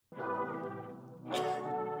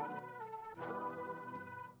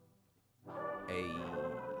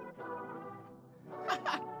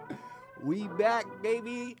We back,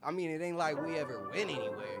 baby. I mean, it ain't like we ever went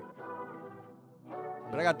anywhere.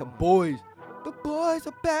 But I got the boys. The boys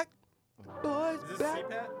are back. The boys Is this back.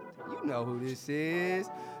 CPAT? You know who this is.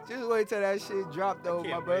 Just wait till that shit drop, though,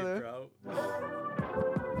 my brother. Wait, bro.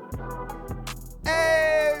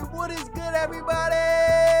 Hey, what is good, everybody?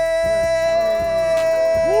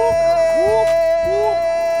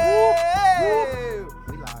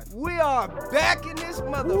 We are back in this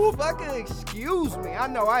motherfucker. Excuse me. I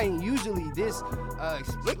know I ain't usually this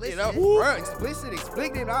explicit up front. Explicit.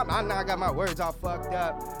 I now got my words all fucked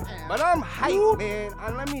up. But I'm hyped, man.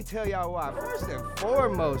 And let me tell y'all why. First and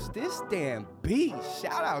foremost, this damn beat.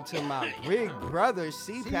 Shout out to my big brother,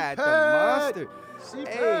 CPAT the Monster.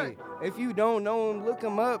 Hey, if you don't know him, look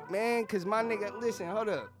him up, man. Cause my nigga, listen, hold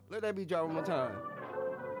up. Let that beat drop one more time.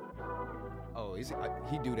 Oh, he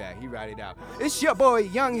do that. He write it out. It's your boy,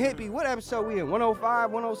 Young Hippy. What episode we in?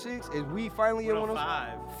 105, 106? Is we finally in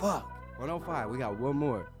 105? Fuck. 105. We got one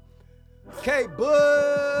more. K-Bug.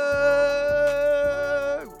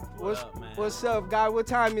 What's up, guy? What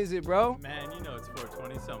time is it, bro? Man, you know it's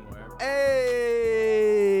 420 somewhere.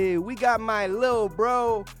 Hey, we got my little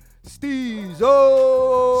bro, Steez.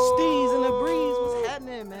 Steez in the breeze. What's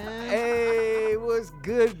happening, man? Hey, what's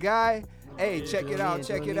good, guy? Hey, Yeah, check it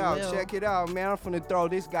out, man. I'm finna throw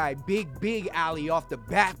this guy, Big Alley, off the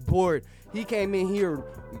backboard. He came in here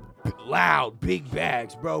loud, big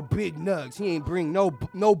bags, bro, big nugs. He ain't bring no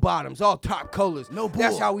bottoms, all top colors. No bull.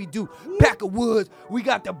 That's how we do. Pack of woods. We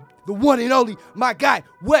got the one and only, my guy,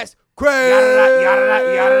 Wes Craig.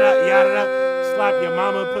 Yada. Slap your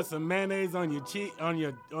mama, put some mayonnaise on your cheek, on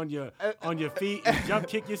your feet, and jump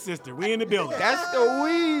kick your sister. We in the building. That's the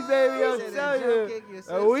weed, baby. I'm telling you.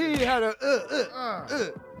 The weed had a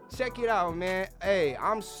Check it out, man. Hey,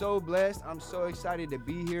 I'm so blessed. I'm so excited to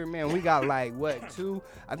be here, man. We got like two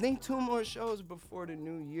more shows before the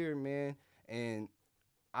new year, man. And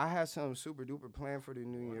I had something super duper planned for the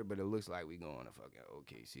new year, but it looks like we going to fucking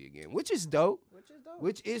OKC again, which is dope.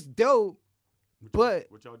 But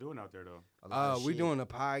what y'all doing out there though? we doing a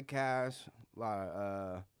podcast, a lot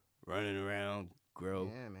of running around, grow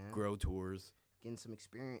tours, Getting some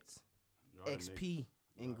experience. Y'all XP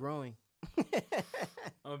and growing. I'm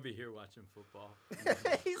gonna be here watching football.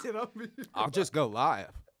 He said, I'll just go live.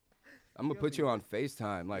 I'm gonna put you on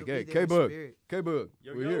FaceTime, like, You'll hey, be there in K-Bug,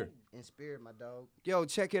 spirit. we're here. In spirit, my dog. Yo,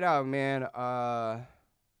 check it out, man.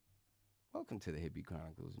 Welcome to the Hippy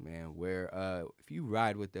Chronicles, man. Where if you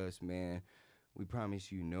ride with us, man, we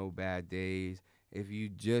promise you no bad days. If you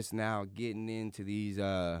just now getting into these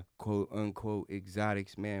quote unquote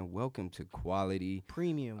exotics, man, welcome to quality.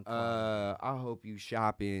 Premium quality. I hope you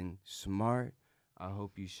shopping smart. I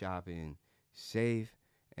hope you shopping safe.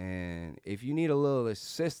 And if you need a little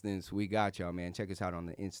assistance, we got y'all, man. Check us out on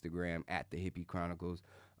the Instagram at the Hippy Chronicles.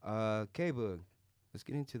 K-Bug, let's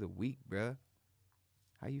get into the week, bruh.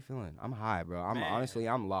 How you feeling? I'm high, bro. Honestly,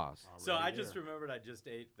 I'm lost. So I just remembered I just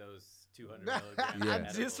ate those 200 milligrams. Yeah.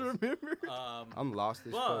 I just remembered. I'm lost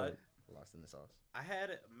as fuck. But Lost in the sauce. I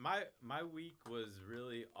had my week was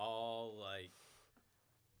really all like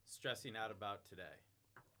stressing out about today,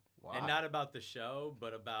 Wow. and not about the show,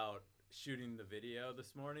 but about shooting the video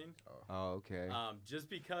this morning. Oh, okay. Just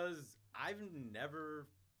because I've never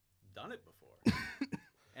done it before,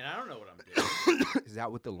 and I don't know what I'm doing. Is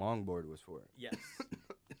that what the longboard was for? Yes.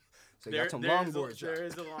 So you got some there longboard there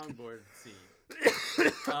is a longboard scene.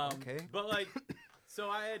 Okay. But like, so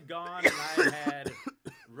I had gone and I had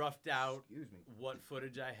roughed out what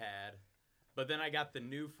footage I had, but then I got the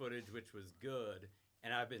new footage, which was good,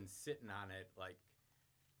 and I've been sitting on it like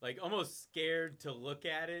almost scared to look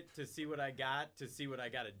at it to see what I got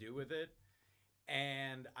to do with it,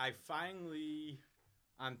 and I finally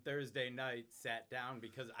on Thursday night sat down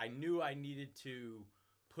because I knew I needed to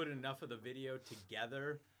put enough of the video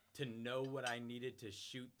together to know what I needed to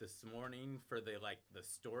shoot this morning for the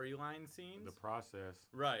storyline scenes. The process.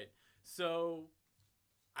 Right. So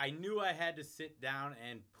I knew I had to sit down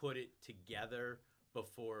and put it together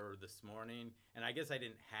before this morning, and I guess I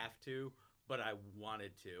didn't have to, but I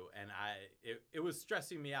wanted to, and it was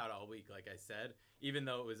stressing me out all week, like I said, even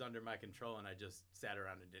though it was under my control and I just sat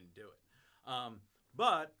around and didn't do it.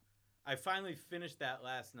 But I finally finished that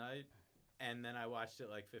last night, and then I watched it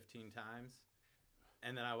like 15 times.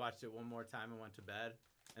 And then I watched it one more time and went to bed,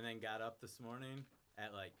 and then got up this morning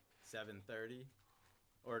at like 7:30,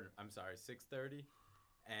 or I'm sorry, 6:30,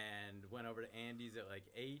 and went over to Andy's at like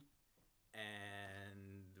 8,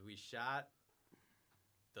 and we shot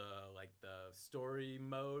the story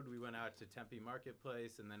mode. We went out to Tempe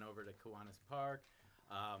Marketplace and then over to Kiwanis Park.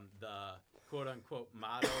 The quote unquote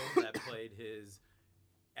model that played his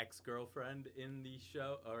ex-girlfriend in the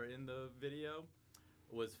show or in the video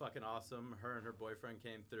was fucking awesome. Her and her boyfriend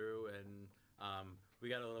came through, and we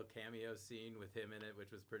got a little cameo scene with him in it,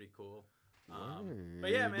 which was pretty cool.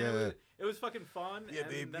 But yeah, man, it was fucking fun. Yeah, and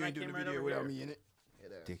babe, then you I ain't doing came the right video over without here. me in it.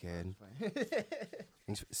 Dickhead.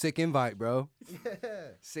 Sick invite, bro.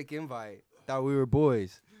 Sick invite. Thought we were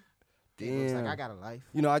boys. Damn. Looks like I got a life.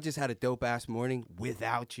 You know, I just had a dope ass morning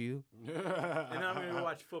without you. And then I'm gonna go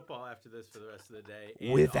watch football after this for the rest of the day.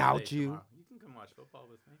 And Without all day you? tomorrow. You can come watch football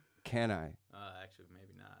with me. Can I? Actually,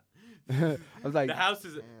 maybe not. I was like,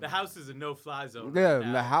 the house is a no-fly zone. yeah, right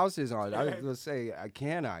now. the house is on. I was gonna say,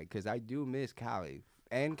 can I? Because I do miss Callie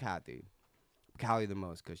and Kathy. Callie the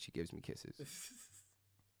most because she gives me kisses.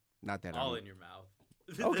 Not that all I'm in your mouth.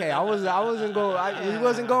 okay. I wasn't going. We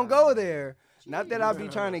wasn't gonna go there. Not that I be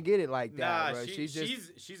trying to get it like that, Nah, bro. she's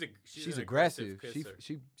She's an aggressive. kisser.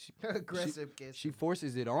 She Aggressive kiss. she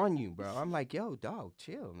forces it on you, bro. I'm like, yo, dog,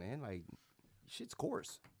 chill, man. Like, shit's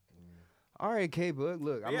coarse. All right, K-Book.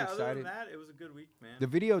 Look, I'm yeah, other excited. than that, it was a good week, man. The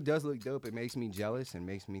video does look dope. It makes me jealous and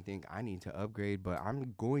makes me think I need to upgrade, but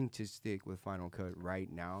I'm going to stick with Final Cut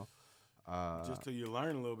right now. Just till you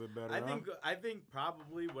learn a little bit better. I think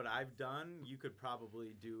probably what I've done, you could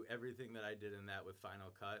probably do everything that I did in that with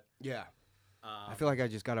Final Cut. Yeah. I feel like I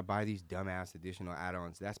just gotta buy these dumbass additional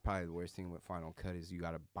add-ons. That's probably the worst thing with Final Cut is you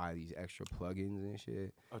gotta buy these extra plugins and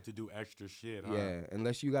shit. Oh, to do extra shit, huh? Yeah,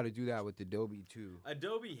 unless you gotta do that with Adobe too.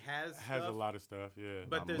 Adobe has a lot of stuff, yeah.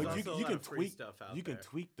 But there's also a lot of free stuff out You there. can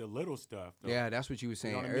tweak the little stuff, though. Yeah, that's what you were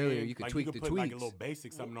saying You know what I earlier. mean? You could like tweak you could the put tweaks. like a little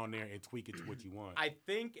basic something on there and tweak it to what you want. I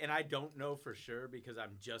think, and I don't know for sure because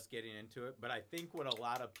I'm just getting into it, but I think what a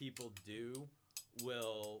lot of people do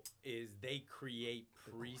is they create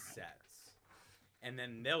presets. And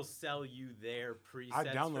then they'll sell you their presets. I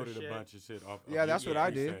downloaded for shit. a bunch of shit off. Yeah, that's what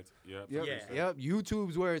I did. presets. Yep. Yep, Yeah. yep.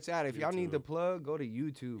 YouTube's where it's at. If y'all need the YouTube. plug, go to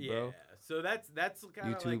YouTube, Yeah, bro. so that's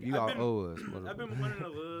kind of YouTube, like you all owe us. I've been learning a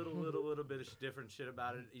little bit of different shit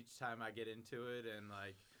about it each time I get into it, and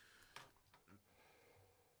like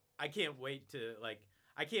I can't wait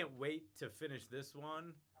to finish this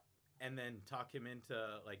one, and then talk him into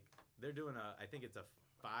like they're doing I think it's a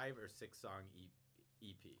 5 or 6 song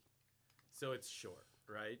EP, so it's short,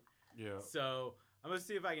 right? Yeah. So I'm gonna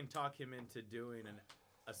see if I can talk him into doing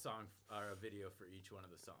a song or a video for each one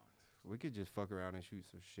of the songs. We could just fuck around and shoot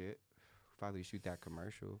some shit. Probably shoot that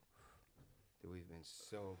commercial that we've been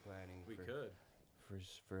so planning. We could. For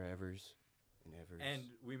forevers and evers. And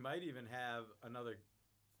we might even have another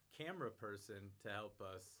camera person to help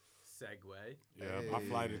us segue. Yeah, I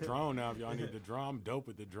fly the drone now. If y'all need the drone, I'm dope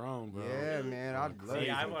with the drone, bro. Yeah, man, I'd love See, it.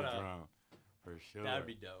 I with wanna- the drone. For sure. That'd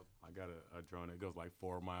be dope. I got a drone that goes like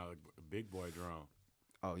 4 mile, big boy drone.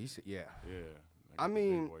 Oh, you said, yeah. Yeah. I got the big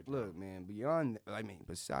mean, boy drone. look, man,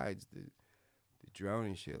 besides the drone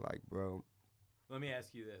and shit, like, bro. Let me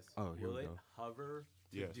ask you this: Oh, here will we it go. hover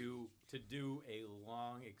to Yes. do a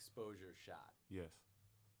long exposure shot? Yes.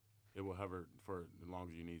 It will hover for as long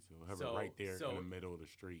as you need to. It'll hover right there in the middle of the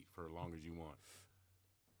street for as long as you want.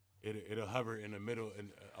 It'll hover in the middle,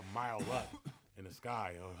 a mile up in the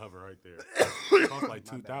sky. It'll hover right there. It costs like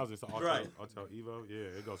 2,000. It's an Right. Autel Evo.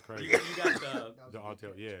 Yeah, it goes crazy. You got The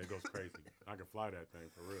Autel, yeah, it goes crazy. I can fly that thing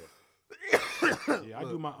for real. Yeah, I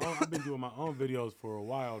do my own. I've been doing my own videos for a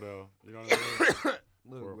while though. You know what I mean?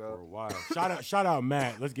 Look, For bro. a while. Shout out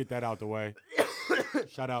Matt. Let's get that out the way.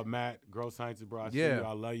 Shout out Matt, Grow Sciences, bro. I see Yeah. you.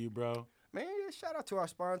 I love you, bro. Man, yeah, shout out to our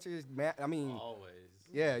sponsors, Matt. I mean, always.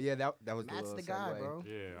 yeah, that was Matt's the the little guy, segue. bro.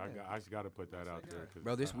 Yeah, I just got to put that out there. 'Cause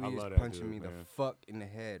Bro, this I weed love is that punching dude, me the man. fuck in the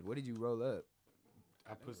head. What did you roll up?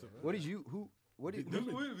 I put some. What did you whose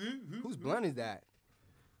Who's blunt is that?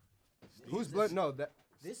 Whose blunt? No, This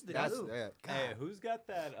is the that's glue. that. Hey, who's got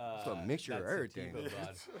that? It's a mixture of that everything. sativa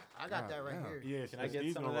bud? I got that right God, here. Yeah, Can I get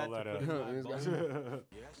Steve's some gonna of roll that that to put up. in my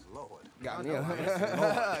blunt? Got me.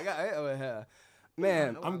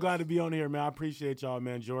 Man, I'm glad to be on here, man. I appreciate y'all,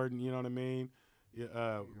 man. Jordan, you know what I mean?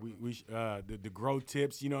 Yeah, the grow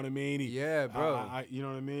tips, you know what I mean? Yeah, bro. You know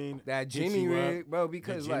what I mean? that Hit Jimmy you up. rig, bro,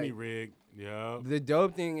 because The Jimmy like rig, yeah. the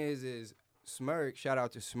dope thing is Smirk, shout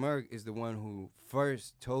out to Smirk, is the one who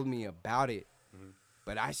first told me about it.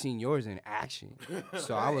 But I seen yours in action.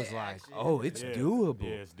 So I was like, oh, it's Yeah. doable. Yeah,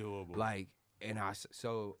 it's doable. Like, and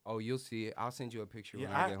you'll see it. I'll send you a picture when I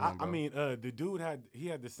Yeah, get home, bro. I mean, the dude had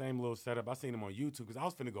the same little setup. I seen him on YouTube because I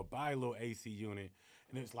was finna go buy a little AC unit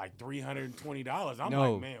and it's like $320. I'm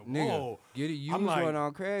no, like, man, nigga, whoa. get a used I'm like, one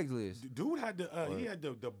on Craigslist. Dude had he had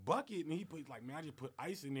the bucket, and he put like, man, I just put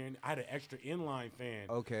ice in there, and I had an extra inline fan.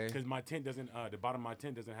 Okay. Because my tent doesn't, the bottom of my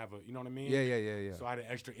tent doesn't have a, you know what I mean? Yeah. So I had an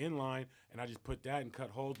extra inline, and I just put that and cut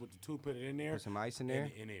holes with the tube, put it in there. Put some ice in there?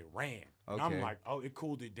 And it ran. Okay. And I'm like, oh, it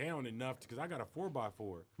cooled it down enough, because I got a 4x4.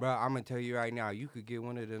 Bro, I'm going to tell you right now, you could get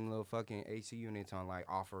one of them little fucking AC units on, like,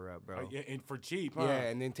 offer up, bro. Yeah, and for cheap, huh? Yeah,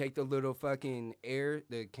 and then take the little fucking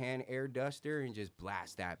the can air duster and just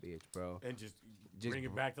blast that bitch, bro. And just bring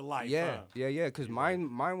it back to life, Yeah, huh? yeah, because mine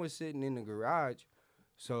was sitting in the garage.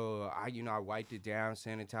 So I wiped it down,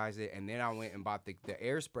 sanitized it, and then I went and bought the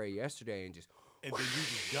air spray yesterday and just. And then you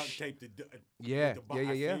just duct tape the Yeah.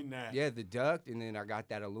 seen that. Yeah, the duct, and then I got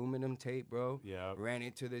that aluminum tape, bro. Yeah. Ran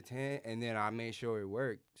it to the tent, and then I made sure it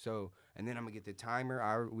worked. So, and then I'm gonna get the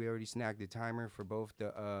timer. We already snagged the timer for both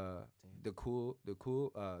the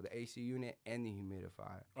AC unit and the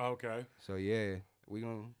humidifier. Okay. So yeah, we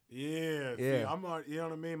gonna. Yeah. See, I'm on. You know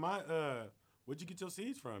what I mean? Where'd you get your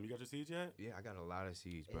seeds from? You got your seeds yet? Yeah, I got a lot of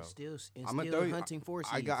seeds, bro. I'm still hunting for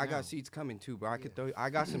seeds. I got seeds coming too, bro. I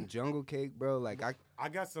got some jungle cake, bro. Like I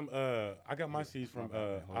got some. I got my seeds from.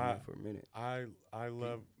 Hold on for a minute. I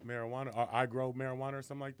love marijuana. Or I grow marijuana or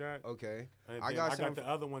something like that. Okay. And I got the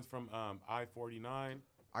other ones from I-49.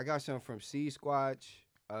 I got some from Seed Squatch.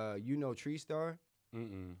 You know Tree Star?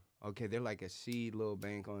 Mm-mm. Okay, they're like a seed little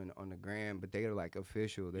bank on the gram, but they are like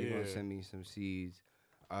official. They gonna send me some seeds.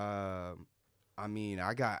 I mean,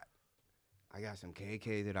 I got some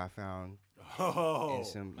KK that I found. Oh, and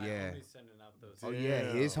some My homie's sending out those. Oh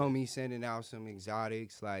yeah, his homie sending out some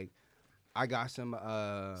exotics. Like, I got some.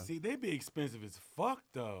 See, they be expensive as fuck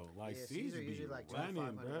though. Like seeds are be usually like running,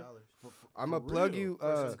 $2,500. I'ma plug you.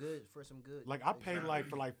 For some good. Like I paid like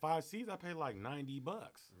for like 5 seeds, I paid like $90.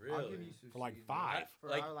 Really? I'll give you some For like seeds, 5. For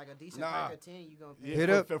like a decent Nah. pack of 10, you gonna pay. Yeah, Hit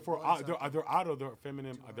up. They're auto, they're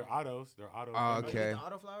feminine, they're autos. They're autos. Oh, You get okay. the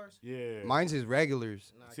auto flowers? Yeah. Mine's is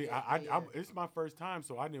regulars. Nah, See, yeah, I it's my first time,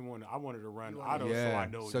 so I wanted to run You wanna- autos, so Yeah. I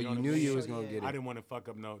know. So you know you what knew I mean? you was So, gonna yeah. get I it. didn't want to fuck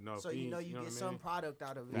up no. So you know fees, you what get I some mean? product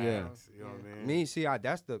out of it. Yeah. Facts, you know what I mean? Me, see,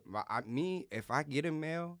 me. If I get a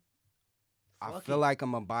mail, I Fuck feel it. like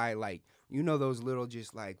I'm gonna buy like those little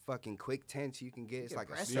just like fucking quick tents you can get. It's You like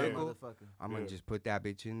can a press that circle. motherfucker. I'm gonna Yeah. just put that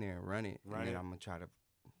bitch in there and run it, Run and then it. I'm gonna try to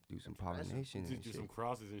do some press it. pollination Just and do shit. some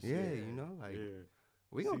crosses and Yeah, shit. you know, like Yeah.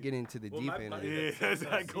 we gonna See- get into the Well, deep my end. buddy Of Yeah, it. that sends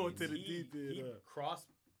that's us like going to seeds, the deep end,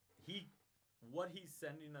 what he's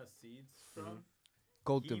sending us seeds from.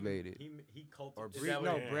 Cultivated. He Or cultivated. breed,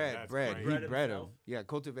 no, Yeah, bread. that's Bread. crazy. He Bread bred himself? them. Yeah,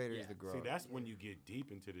 cultivator is Yeah. the grower. See, that's when you get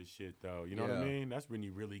deep into this shit, though. You know what I Yeah. mean? That's when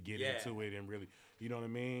you really get Yeah. into it and really, you know what I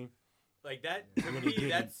mean? Like that to me,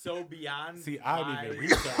 that's so beyond. See, I my-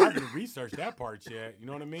 haven't researched that part yet. You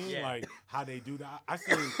know what I mean? Yeah. Like how they do that. I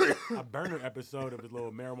seen a burner episode of his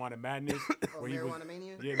little marijuana madness Oh, where he was, Marijuana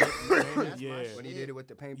Mania? yeah, That's my yeah, shit. When he did it with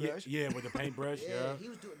the paintbrush. yeah, with the paintbrush, yeah. He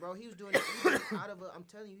was doing, bro. He was doing it out of a. I'm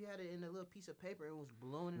telling you, he had it in a little piece of paper and was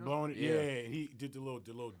blowing it. Blowing it, Yeah. yeah. He did the little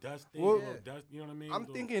dust thing, Well, the little dust. You know what I mean? I'm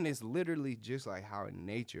Little- thinking it's literally just like how in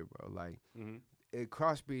nature, bro. Like Mhm. it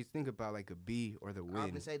crossbreeds. Think about like a bee or the I was wind,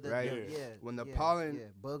 gonna say right? yeah. When the yeah, pollen- yeah,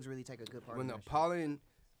 bugs really take a good part. When of the that shit. pollen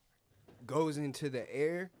goes into the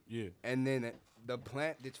air, Yeah. and then the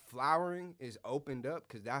plant that's flowering is opened up,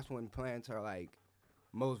 because that's when plants are like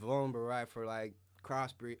most vulnerable, right? For like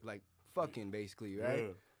crossbreed, like fucking basically, right?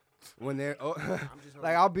 Yeah. When they're just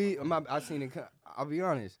like, I'll be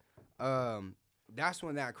honest. That's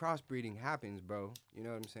when that crossbreeding happens, bro. You know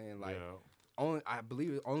what I'm saying? Like, I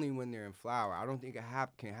believe it's only when they're in flower. I don't think it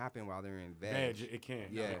can happen while they're in veg. Veg, it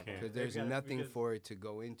can't. Yeah, it can't. because there's nothing because- for it to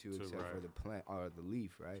go into So, except for right. the plant or the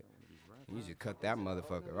leaf, right? You just cut It's that in a whole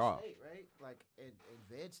motherfucker nother off. state, right? Like in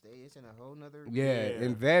veg state, it's in a whole nother. Yeah, Yeah.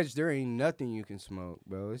 in veg there ain't nothing you can smoke,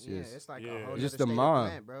 bro. It's Yeah, just it's like Yeah. a whole Just nother the state of mind,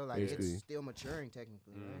 plant, bro. Like basically. it's still maturing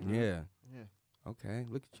technically. Right? Mhm. yeah. Yeah. Okay,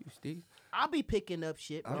 look at you, Steve. I'll be picking up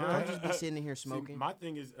shit, bro. Okay. I'll just be sitting here See, smoking. my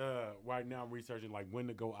thing is, right now I'm researching like when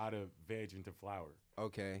to go out of veg into flower.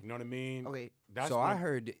 Okay. You know what I mean? Okay, That's So I when-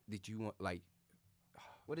 heard that you want like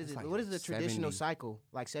what is it's it? like What is the traditional 70. cycle?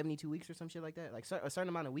 Like 72 weeks or some shit like that? Like a certain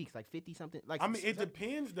amount of weeks, like 50 something. Like I mean, it some-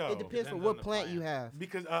 depends though. It depends for Depends what on the plant plant. you have.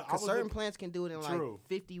 Because I Because was certain look- plants can do it in like True.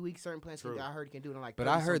 50 weeks. Certain plants, True. I heard, can do it in like. But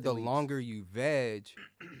I heard the 30-something weeks. longer you veg,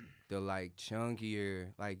 the like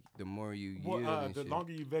chunkier, like the more you yield and the shit.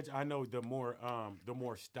 longer you veg, I know the more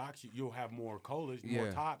stocks you'll have more colas, more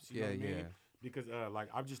Yeah. tops. You know Yeah, what I mean? yeah. because like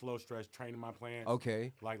I'm just low stress training my plants.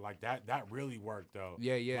 Okay. Like that really worked though.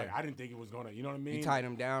 Yeah. Like I didn't think it was gonna. You know what I mean? You tied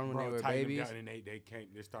them down when they were babies. Them down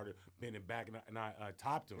and they started bending back and I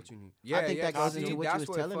topped them. What you mean? Yeah, I think that goes into what you was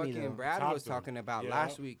telling me, though. Brad was talking about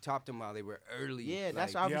last week. Topped them while they were early. Yeah,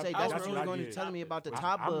 that's what I was saying. That's what you were going to tell me about the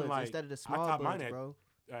top buds instead of the small buds, bro.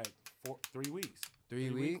 3 weeks. 3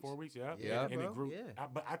 weeks? 4 weeks, yeah. Yeah, and bro, it grew. yeah.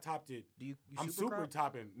 But I topped it. You I'm super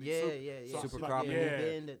topping. Yeah. Super cropping.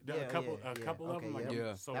 A couple of them. Like,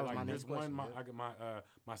 yeah. So that was like my this next one, question, I got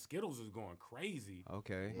my Skittles is going crazy.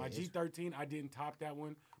 Okay. My G13, I didn't top that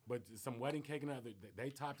one, but some wedding cake and other, they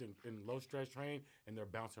topped in low stress train, and they're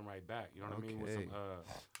bouncing right back. You know what I mean? With some,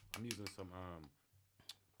 I'm using some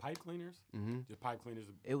pipe cleaners. Mm-hmm. Just pipe cleaners.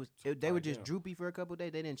 They were just droopy for a couple of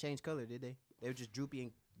days. They didn't change color, did they? They were just droopy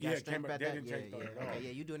and got strength back. They didn't change color at all. Okay,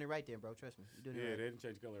 yeah, you doing it right then, bro. Trust me, you doing it right. They didn't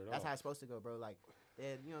change color at all. That's how it's supposed to go, bro. Like, you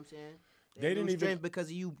know what I'm saying? They didn't even strength because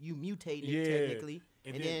of you mutated technically,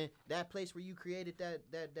 and then that place where you created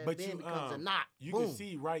that bend becomes a knot. You Boom. can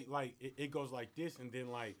see right, like it goes like this, and then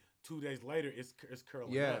like 2 days later, it's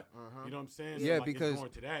curling up. You know what I'm saying? Yeah, so, like, because it's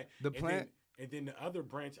going to that. the plant. And then the other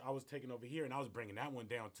branch I was taking over here, and I was bringing that one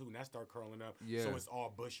down too, and that started curling up. Yeah. So it's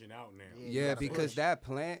all bushing out now. Yeah, because that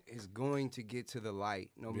plant is going to get to the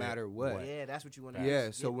light no matter what. Yeah, that's what you want to.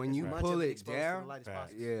 Yeah, so when you pull it down,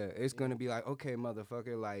 yeah, it's gonna be like, okay,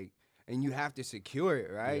 motherfucker, like, and you have to secure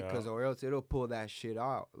it, right? Because or else it'll pull that shit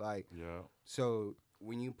out, like. Yeah. So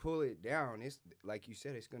when you pull it down, it's like you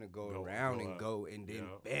said, it's gonna go around and go, and then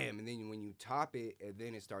bam, and then when you top it, and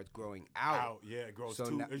then it starts growing out. Yeah, it grows so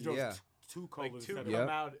two. Two colas. Like two come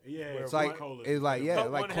out. Yeah, it's like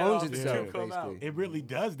like clones itself basically. It really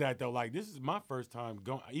does that though. Like this is my first time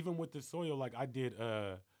going. Even with the soil, like I did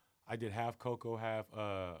half cocoa, half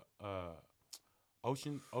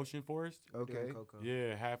ocean forest. Okay.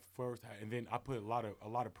 Yeah, half forest, and then I put a lot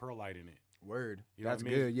of perlite in it. Word. You know That's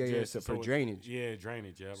what I mean? good. Yeah. So for drainage. Yeah,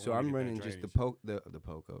 drainage. Yeah. So I'm running just the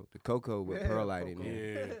cocoa with perlite in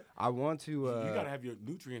there. Yeah. I want to. You gotta have your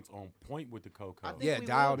nutrients on point with the cocoa.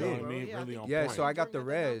 Dialed in. You know what I mean? Really on point. Yeah. So I got the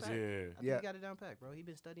res. I think he got it down pat, bro. He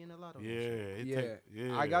been studying a lot of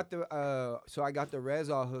Yeah. I got the res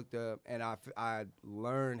all hooked up, and I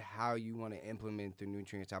learned how you want to implement the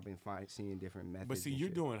nutrients. I've been seeing different methods. But see, you're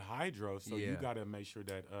doing hydro, so you gotta make sure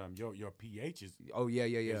that your pH is. Oh yeah.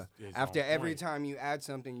 Is After every time you add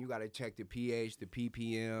something, you gotta check the pH, the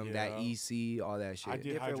ppm, that EC, all that shit. I did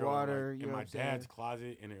different hydro water in my dad's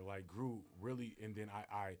closet, and it like grew really, and then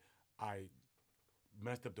I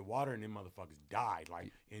messed up the water, and them motherfuckers died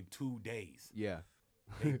like in 2 days. Yeah,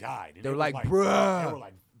 they died. And they were like, bruh. They were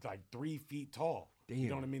like 3 feet tall. Damn. You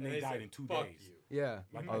know what I mean? They died in 2 days. Yeah.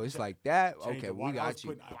 Like, it's like that. Okay, we got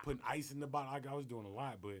you. Putting ice in the bottle. I was doing a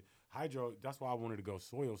lot, but hydro. That's why I wanted to go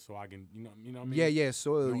soil, so I can, you know what I mean? Yeah.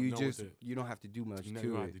 Soil. You don't have to do much to it.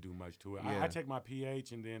 You don't have to do much to it. Yeah. I check my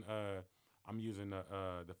pH, and then I'm using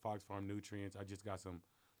the Fox Farm nutrients. I just got some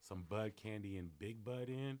Bud Candy and Big Bud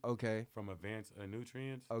in. Okay. From Advanced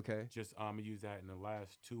Nutrients. Okay. Just use that in the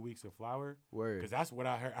last 2 weeks of flower. Word. Because that's what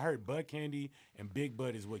I heard. I heard Bud Candy and Big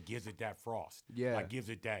Bud is what gives it that frost. Yeah. Like gives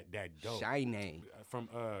it that dope. Shiny.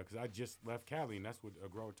 Because I just left Cali, and that's what a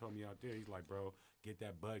grower told me out there. He's like, bro, get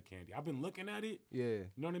that Bud Candy. I've been looking at it. Yeah. You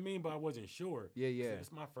know what I mean? But I wasn't sure. Yeah. So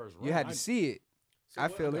it's my first run. You had to see it. So I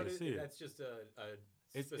feel it. That's just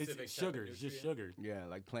a specific it's sugar. It's just sugar. Yeah,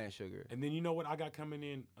 like plant sugar. And then you know what I got coming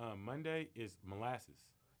in Monday is molasses.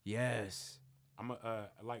 Yes. I'm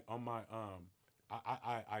like on my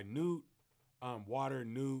I newt water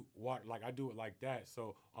like I do it like that.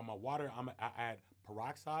 So on my water I add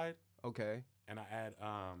peroxide. Okay. And I add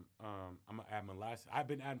I'm gonna add molasses. I've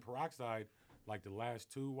been adding peroxide like the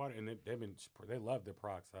last 2 water, and they love the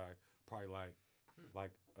peroxide. Probably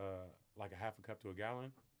like a half a cup to a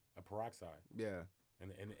gallon of peroxide. Yeah.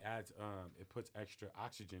 And it adds it puts extra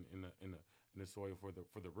oxygen in the soil for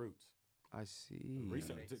the roots. I see.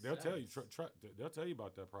 They'll tell you they'll tell you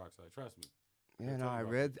about that peroxide. Trust me. Yeah, no,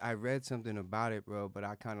 I read something about it, bro, but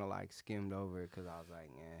I kind of like skimmed over it because I was like,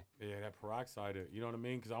 Yeah, that peroxide, you know what I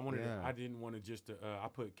mean? Because I didn't want to just I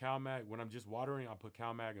put CalMag when I'm just watering. I put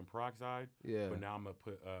CalMag and peroxide. Yeah. But now I'm gonna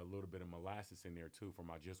put a little bit of molasses in there too for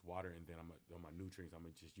my just water, and then on my nutrients I'm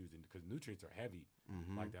gonna just use it because nutrients are heavy,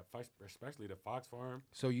 like that, especially the Fox Farm.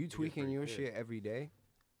 So you tweaking your shit every day?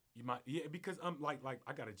 You might, because I'm like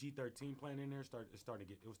I got a G13 plant in there. It was starting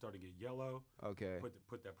to get yellow. Okay.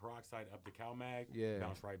 Put that peroxide up to CalMag. Yeah.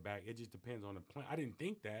 Bounce right back. It just depends on the plant. I didn't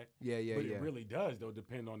think that. Yeah. But it really does though.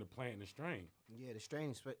 Depend on the plant and the strain. Yeah, the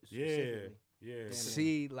strain specifically. Yeah.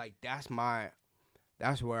 See, like that's my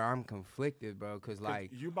that's where I'm conflicted, bro. Cause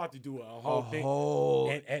like you about to do a whole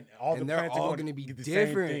thing, and all the they're plants all are going to be get the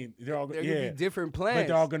different. Same thing. They're all gonna be different plants, but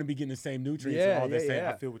they're all going to be getting the same nutrients and all that.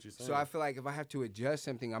 I feel what you're saying. So I feel like if I have to adjust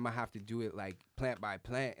something, I'm gonna have to do it like plant by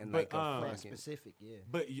plant and like a specific,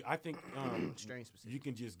 But I think strain specific. You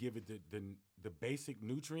can just give it the basic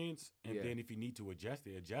nutrients, and then if you need to adjust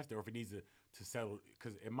it, or if it needs to settle,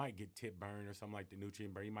 because it might get tip burn or something like the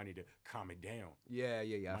nutrient burn. You might need to calm it down. Yeah.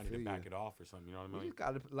 You I might feel need to back it off or something. You know what I mean? You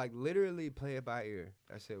gotta like literally play it by ear.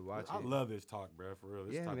 That's it. Watch it. I love this talk, bro. For real,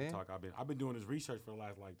 this type man. of talk. I've been doing this research for the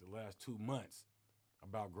last 2 months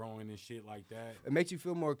about growing and shit like that. It makes you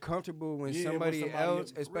feel more comfortable when somebody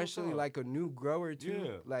else, especially like a new grower too.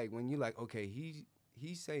 Yeah. Like when you like, okay, he's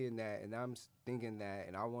saying that, and I'm thinking that,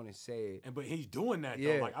 and I want to say it. But he's doing that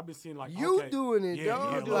though. Like I've been seeing like you doing it,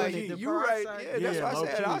 dog. Like you right. Yeah, that's what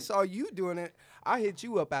I said. I saw you doing it. I hit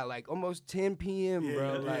you up at like almost 10 p.m.,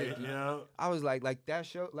 bro. Like I was like that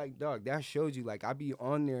show, like dog. That shows you. Like I be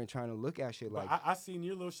on there and trying to look at shit. Like I seen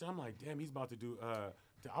your little shit. I'm like, damn, he's about to do.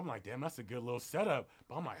 I'm like, damn, that's a good little setup.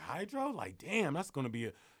 But I'm like, hydro, like, damn, that's gonna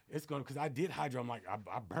be because I did hydro. I'm like,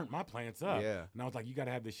 I burnt my plants up. Yeah. And I was like, you got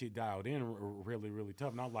to have this shit dialed in really, really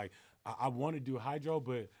tough. And I was like, I want to do hydro,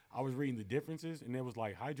 but I was reading the differences, and it was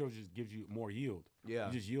like, hydro just gives you more yield. Yeah.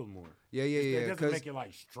 You just yield more. Yeah. It doesn't make it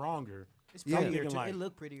like stronger. It's prettier too. It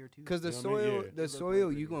look prettier too. Because the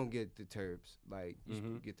soil, you gonna get the terps. Like,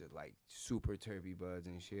 you get the like super terpy buds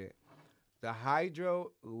and shit. The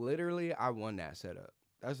hydro, literally, I won that setup.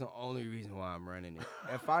 That's the only reason why I'm running it.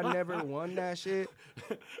 If I never won that shit,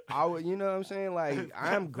 I would, you know what I'm saying? Like,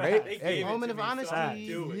 I'm great. Hey, moment of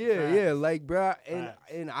honesty. Yeah, like, bro.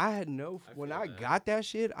 And I had when I got that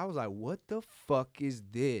shit, I was like, what the fuck is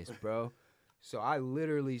this, bro? So I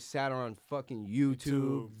literally sat on fucking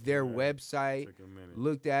YouTube, their website,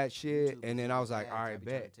 looked at shit, and then I was like, all right,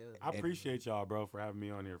 bet. I appreciate y'all, bro, for having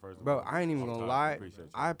me on here first of all. Bro, I ain't even gonna lie.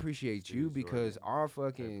 I appreciate you because our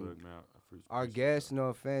fucking... Our guests, no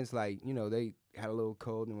offense, like, you know, they had a little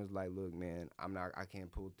cold and was like, look, man, I can't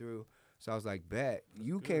pull through. So I was like, bet.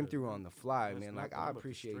 You came through on the fly, man. Like, I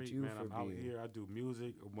appreciate you for being out here. I do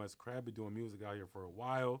music. West Crab been doing music out here for a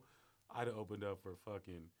while. I done opened up for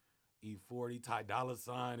fucking E40, Ty Dolla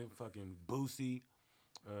 $ign, and fucking Boosie.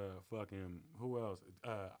 Fucking, who else?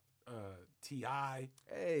 T.I.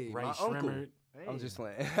 Hey, Ray my Shrimmer. uncle. Hey. I'm just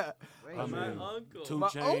playing. My uncle. 2 my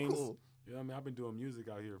Chainz. Uncle. Yeah, I mean, I've been doing music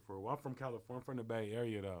out here for a while. I'm from California, I'm from the Bay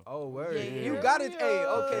Area, though. Oh, word. Yeah. You got it. Hey,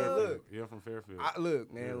 okay, look. Yeah, from Fairfield.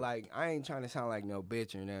 Look, man, like, I ain't trying to sound like no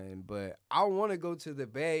bitch or nothing, but I want to go to the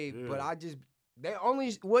Bay, but they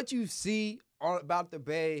only, what you see about the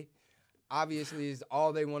Bay, obviously, is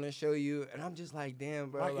all they want to show you, and I'm just like,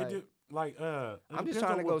 damn, bro. I'm just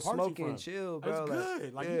trying to go smoke and chill, bro. That's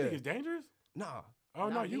good. Like, you think it's dangerous? Nah. Oh,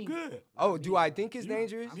 no, you good. Oh, do I think it's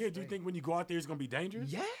dangerous? Yeah, do you think when you go out there it's going to be dangerous?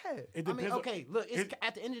 Yeah. It I mean, depends okay, look,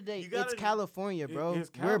 at the end of the day, it's gotta- California, bro. It's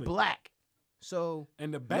We're Cali. black. So,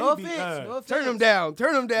 And the baby, no offense. Turn them down.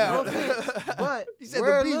 No offense. But He said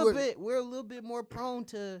we're the a little bit more prone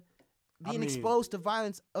to being mean- exposed to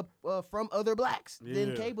violence from other blacks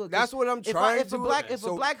than Yeah. K-Boog. That's what I'm trying to. If a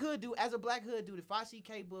black hood dude, if I see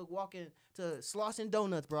K-Boog walking to Slauson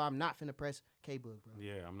Donuts, bro, I'm not finna press K-Boog, bro.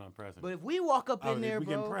 Yeah, I'm not pressing. But if we walk up in there, we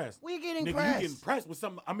bro, getting pressed. we getting Nigga, pressed. you getting pressed with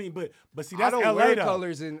something. I mean, but see, I that's don't LA wear though.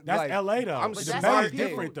 colors in. That's like, LA though. I'm But the that's Bay how is people,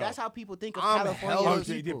 different though. That's how people think of I'm California hella-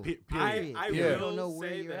 people. Period. I Yeah. will Don't know where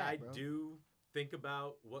say you're that at, I bro. do think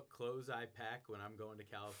about what clothes I pack when I'm going to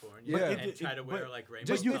California Yeah. and try to wear like rainbow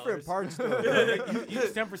just different colors. parts, though.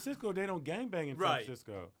 San Francisco, they don't gangbang in San Right.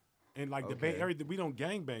 Francisco. And like the Bay Area, we don't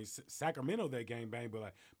gangbang. Sacramento, they gangbang, but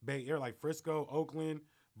like Bay Area, like Frisco, Oakland,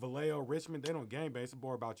 Vallejo, Richmond, they don't gangbang. It's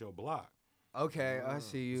more about your block. Okay, I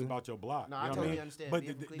see It's you. about your block. No, you I know totally what I mean? understand. But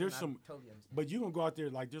Being from there's Cleveland, some. I totally understand. But you gonna go out there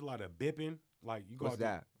like there's a lot of bipping. Like you go What's out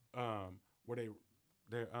that? there, where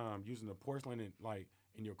they're using the porcelain and like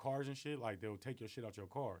in your cars and shit. Like they'll take your shit out your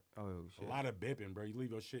car. Oh shit. A lot of bipping, bro. You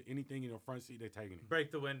leave your shit, anything in your front seat, they taking it.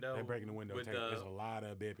 Break the window. They breaking the window. with There's a lot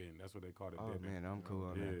of bipping. That's what they call it. Oh bipping. man, I'm cool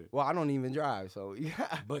on Yeah. that. Well, I don't even drive, so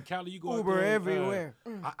yeah. But Cali, you go out Uber there, everywhere.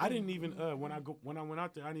 I didn't even when I went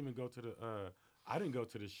out there, I didn't even go to the I didn't go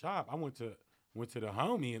to the shop. I went to the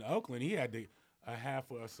homie in Oakland. He had a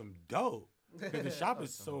half of some dope. Cause the shop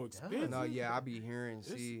is so expensive. No, yeah, I be hearing.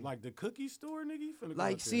 It's See, like the cookie store, nigga. You finna go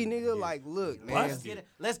like, out see, there and nigga, get like, look, man. busted.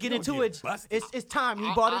 Let's get You into don't it. get busted. It's time.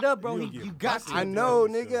 He brought it up, bro. You You don't get got busted. to. I know, We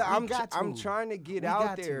nigga. got I'm to. trying to get We out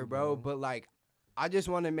got there, to, bro. But like, I just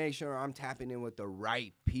want to make sure I'm tapping in with the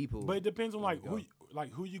right people. But it depends on like who.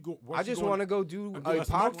 who you go? I just want to go do a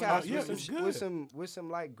podcast with some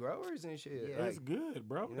like growers and shit. Yeah, that's good,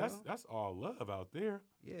 bro. That's all love out there.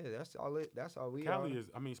 Yeah, that's all we Cali are. is,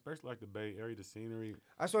 I mean, especially like the Bay Area, the scenery.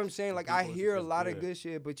 That's what I'm saying. Like I hear a lot of good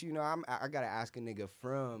shit, but you know, I gotta ask a nigga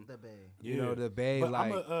from the Bay. You know, the Bay. But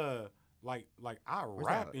like I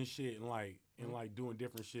rap and shit and like doing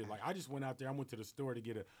different shit. Like I just went out there. I went to the store to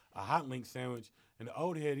get a hot link sandwich, and the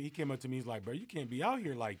old head he came up to me. He's like, "Bro, you can't be out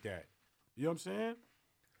here like that." You know what I'm saying?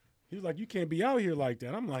 He was like, "You can't be out here like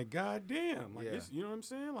that." I'm like, "God damn!" Like this, you know what I'm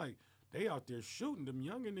saying? Like they out there shooting. Them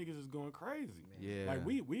younger niggas is going crazy. Yeah. Like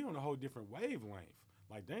we on a whole different wavelength.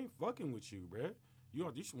 Like they ain't fucking with you, bro. You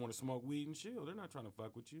just want to smoke weed and chill. They're not trying to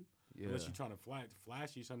fuck with you. Yeah. Unless you're trying to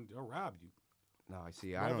flash you something, they'll rob you. No,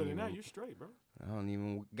 see, I don't. Other than that, you're straight, bro. I don't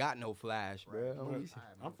even got no flash, bro.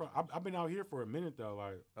 I've been out here for a minute though.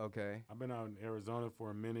 Like, okay, I've been out in Arizona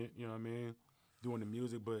for a minute. You know what I mean, doing the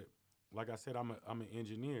music. But like I said, I'm an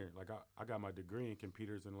engineer. Like I got my degree in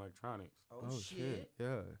computers and electronics. Oh shit.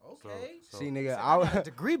 Yeah. Okay. So, see, nigga, I got a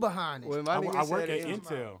degree behind it. I work at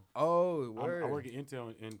Intel. Oh, word. I work at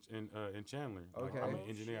Intel in Chandler. Okay. Like, I'm an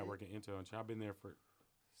engineer. I work at Intel in Chandler. I've been there for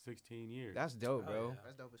 16 years. That's dope, bro. Yeah.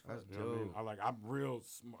 That's dope as fuck. That's dope. I'm real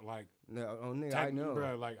smart. Like, no, nigga, I know.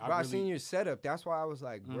 Bro, like, I seen your setup. That's why I was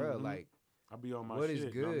like, bro, like, I be on my what shit. What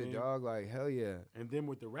is good, you know what I mean? dog? Like, hell yeah. And then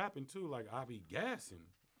with the rapping too, like, I be gassing.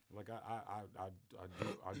 Like, I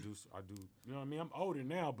do. You know what I mean? I'm older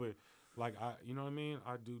now, but like, you know what I mean?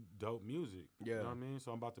 I do dope music. Yeah. You know what I mean?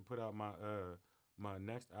 So I'm about to put out my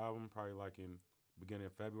next album probably like in beginning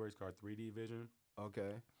of February. It's called 3D Vision.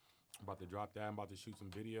 Okay. I'm about to drop that. I'm about to shoot some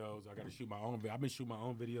videos. I got to shoot my own. I've been shooting my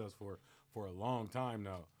own videos for a long time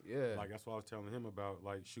now. Yeah. Like that's what I was telling him about,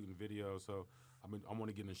 like shooting videos. So I want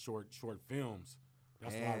to get into short films.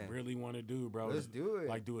 That's what I really want to do, bro. Let's do it.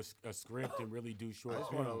 Like do a script and really do short films.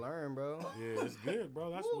 I just want to learn, bro. Yeah, it's good, bro.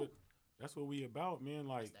 That's what we about, man.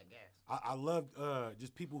 Like I love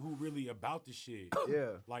just people who really about the shit.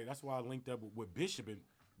 Yeah. Like that's why I linked up with Bishop and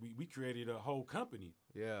we created a whole company.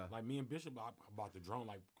 Yeah. Like me and Bishop about the drone.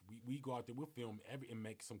 Like we go out there, we'll film and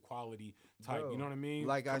make some quality type. Bro, you know what I mean?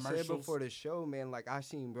 Like I said before the show, man. Like I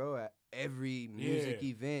seen bro at every music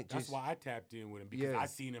event. That's why I tapped in with him because I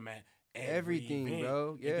seen him at everything, event.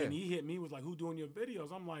 Bro. Yeah. And then he hit me, was like, "Who doing your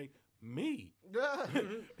videos?" I'm like, "Me." You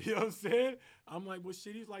know what I'm saying? I'm like, "Well,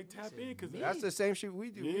 shit." He's like, "Tap in," because that's the same shit we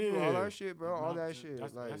do. Yeah. We do all our shit, bro. All that shit.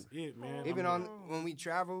 That's it, man. Even when we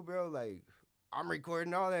travel, bro. Like. I'm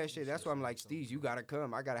recording all that shit. That's why I'm like, Steve, you gotta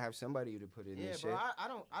come. I gotta have somebody to put in this shit. Yeah,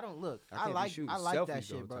 bro. I don't look. I like that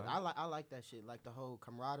shit, bro. I like that shit. Like the whole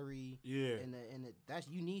camaraderie. Yeah. And that's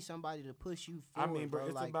you need somebody to push you forward. I mean, bro,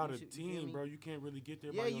 it's like, about a team, bro. You can't really get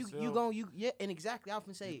there by yourself. And exactly. I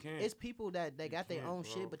often say it's people that they got their own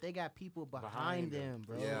shit, but they got people behind them,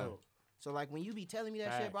 bro. Yeah. So like when you be telling me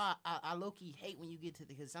that shit, bro, I low key hate when you get to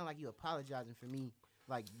because it sounds like you apologizing for me.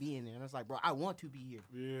 Like being there, and it's like, bro, I want to be here.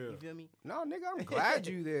 Yeah, you feel me? No, nigga, I'm glad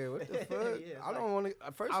you there. What the fuck? I don't want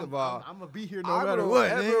to. First of all, I'm gonna be here no matter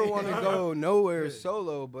what. I don't ever want to go nowhere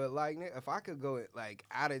solo, but like, if I could go like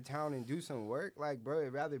out of town and do some work, like, bro,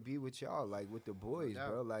 I'd rather be with y'all, like with the boys,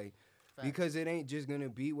 bro, like. Fact. Because it ain't just gonna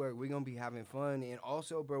be work. We're gonna be having fun, and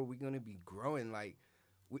also, bro, we're gonna be growing, like,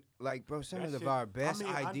 bro, some of our best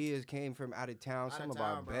ideas came from out of town. Some of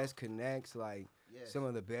our best connects, like. Yes. Some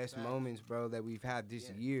of the best moments, bro, that we've had this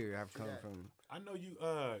year have come from. I know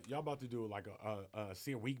y'all about to do like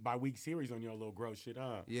a week by week series on your little growth shit,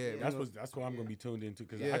 huh? Yeah, that's what I'm gonna be tuned into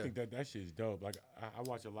because I think that shit's dope. Like I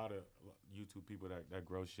watch a lot of YouTube people that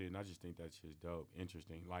grow shit, and I just think that shit's dope,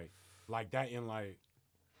 interesting. Like that, and like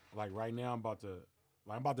right now I'm about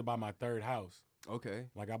to buy my third house. Okay.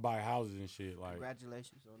 Like I buy houses and shit. Like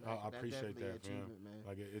congratulations on that. I appreciate that, man.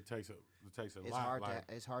 Like it takes a lot.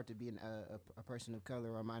 It's hard to be a person of color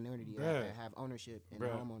or minority that have ownership in the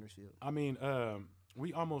homeowners field. I mean,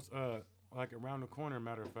 we almost like around the corner.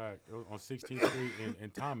 Matter of fact, on 16th Street in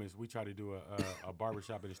Thomas, we tried to do a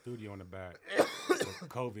barbershop in the studio in the back.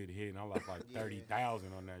 COVID hit, and I lost like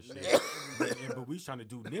 30,000 on that shit. But we was trying to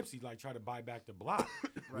do Nipsey, like try to buy back the block.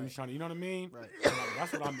 We was trying to, you know what I mean? Right. Like,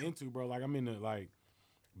 that's what I'm into, bro. Like I'm into like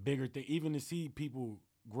bigger thing, even to see people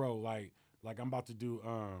grow. Like I'm about to do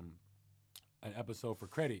an episode for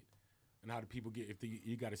credit and how do people get if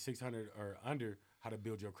you got a 600 or under, how to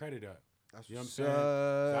build your credit up. That's you know what I'm saying?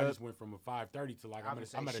 So I just went from a 530 to like I'm at a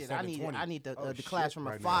 720. I need the class from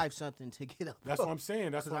a 5 something to get up. That's what I'm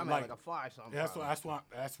saying. That's what I'm like a 5 something.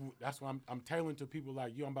 That's why I'm tailoring to people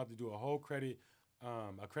like you. I'm about to do a whole credit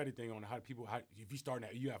thing on how if you start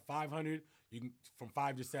at you have 500, you can from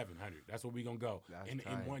 5 to 700. That's what we gonna go in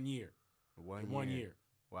 1 year. 1 year.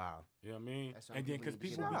 Wow. You know what I mean? And then because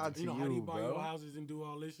people, how do you buy your houses and do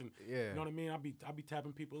all this? And you know what I mean? I be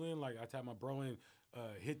tapping people in. Like I tap my bro in,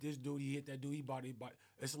 hit this dude, he hit that dude, he bought.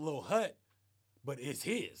 It's a little hut, but it's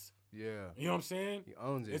his. Yeah. You know what I'm saying? He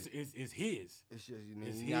owns it. It's his. It's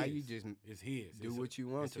just, now you just it's his. Do what you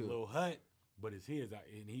want to. It's a little hut, but it's his.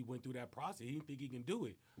 And he went through that process. He didn't think he can do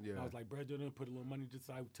it. Yeah. And I was like, bro, put a little money to the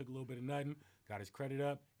side, took a little bit of nothing, got his credit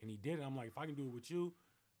up, and he did it. I'm like, if I can do it with you,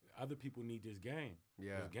 other people need this game.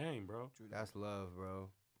 Yeah. This game, bro. That's love, bro.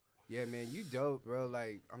 Yeah, man, you dope, bro.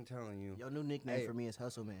 Like, I'm telling you. Your new nickname for me is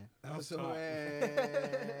Hustle Man. Hustle Man.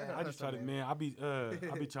 I just try to, man, I be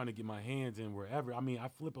trying to get my hands in wherever. I mean, I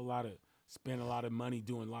spend a lot of money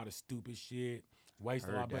doing a lot of stupid shit, waste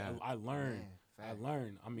a lot, but I learn. I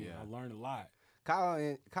learn. I mean, I learn a lot.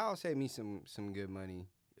 Kyle saved me some good money.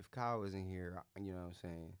 If Kyle wasn't here, you know what I'm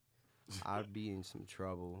saying, I'd be in some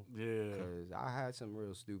trouble. Yeah. Because I had some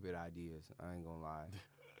real stupid ideas. I ain't gonna lie.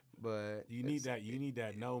 But you need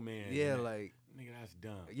that no man. Yeah, man. Like nigga, that's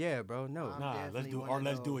dumb. Yeah, bro. No.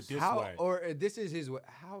 Let's do it this way. Or this is his way.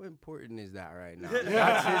 How important is that right now?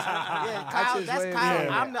 That's Kyle.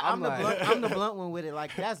 Yeah. I'm the blunt one with it.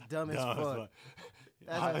 Like that's dumb as fuck.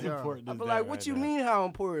 That's important. I'm like, what you mean how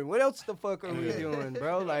important? What else the fuck are we doing,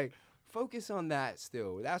 bro? Like, focus on that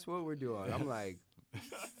still. That's what we're doing. I'm like,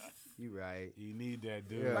 you right. You need that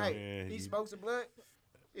dude. Yeah. Right. Man. He smokes a blunt.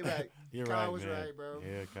 You're right. You're Kyle right, was man. right, bro.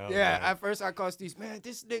 Yeah, Kyle. Yeah, at first I called Steve, man,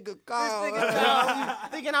 this nigga Kyle.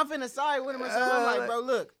 Thinking I'm finna side with him or something. I'm like, bro,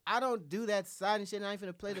 look, I don't do that side and shit, and I ain't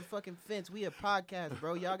finna play the fucking fence. We a podcast,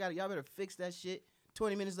 bro. Y'all better fix that shit.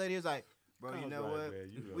 20 minutes later, he was like, bro, you know what?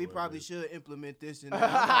 We probably should implement this.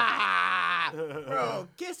 Bro,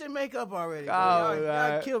 kiss and make up already.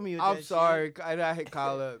 Y'all kill me with I'm that sorry. shit. I hit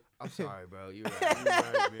Kyle up. I'm sorry, bro. You're right, man.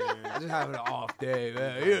 I just having an off day,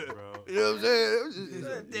 man. Yeah, bro. You know what I'm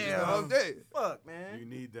saying? Damn off day. Fuck, man. You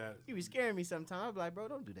need that. You be scaring me sometimes. I'm like, bro,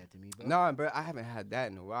 don't do that to me, bro. Nah, bro, I haven't had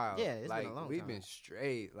that in a while. Yeah, it's like, been a long time. We've been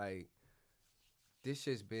straight. Like, this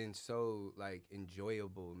shit's been so, like,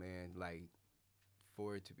 enjoyable, man. Like,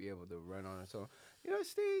 for it to be able to run on its own. You know,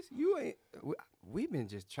 Steve, we've been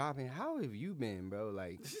just chopping. How have you been, bro?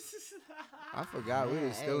 Like, I forgot we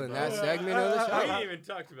were still in that segment of the show. We ain't even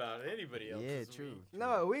talked about anybody else. Yeah, true.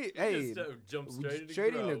 No, just jumped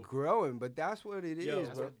straight into growing, but 5 is,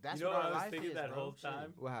 bro. That's you know what I was thinking that whole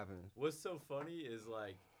time? What happened? What's so funny is,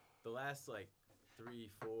 like, the last,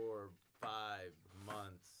 3, 4, 5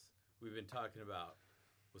 months, we've been talking about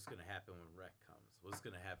what's going to happen when rec comes. What's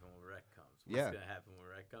going to happen when rec comes? What's going to happen when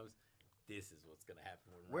rec comes? This is what's going to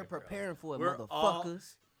happen when rec comes. We're preparing for it,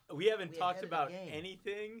 motherfuckers. We haven't talked about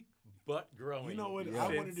anything but growing. You know what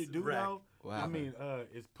I wanted to do, though? I mean,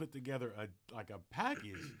 is put together a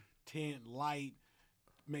package, tent, light,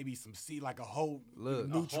 maybe some seed, like a whole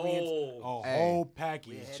nutrients, a whole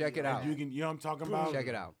package. Check it out. You know what I'm talking about? Check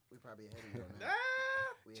it out. We probably ahead of you on that.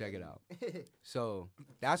 Check it out. So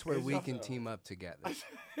that's where we can team up together.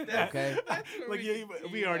 Okay. Like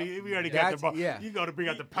we already got the. Yeah. You got to bring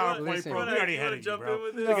out the PowerPoint, bro. We already ahead of you, bro.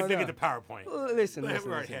 Look at the PowerPoint. Listen.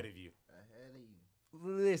 We're ahead of you.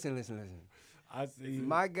 Listen. I see you.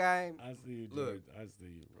 My guy. I see you, George. Look, I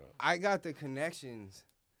see you, bro. I got the connections,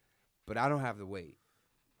 but I don't have the weight.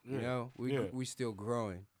 You know, we still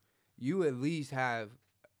growing. You at least have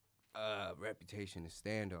a reputation to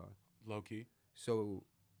stand on. Low key. So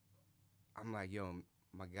I'm like, yo,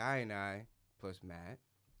 my guy and I, plus Matt,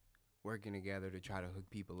 working together to try to hook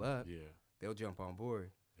people up. Yeah. They'll jump on board.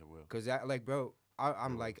 They will. Because, bro,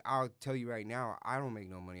 I'm like, I'll tell you right now, I don't make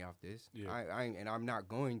no money off this. Yeah. And I'm not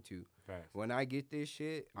going to. Facts. When I get this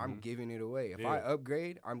shit, I'm giving it away. If I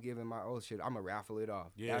upgrade, I'm giving my old shit. I'm going to raffle it off.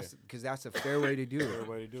 Yeah. Because that's a fair way to do it. Fair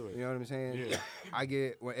way to do it. You know what I'm saying? Yeah.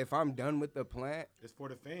 If I'm done with the plant. It's for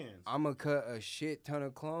the fans. I'm going to cut a shit ton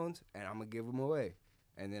of clones, and I'm going to give them away.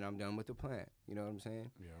 And then I'm done with the plant. You know what I'm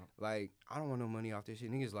saying? Yeah. Like, I don't want no money off this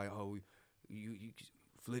shit. Niggas like, oh, you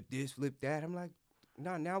flip this, flip that. I'm like,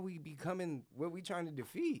 nah, now we becoming what we trying to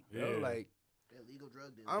defeat. Yeah. Bro. Like, illegal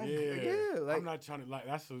drug dealers. Like, I'm not trying to, like,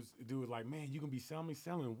 that's what dude was like, man, you gonna be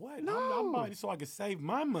selling what? No. I'm buying so I can save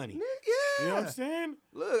my money. Yeah. You know what I'm saying?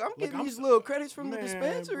 Look, I'm getting these little credits from the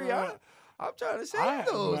dispensary. I'm trying to save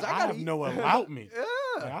those. I have no allotment. Yeah.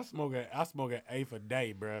 Like, I smoke an eighth a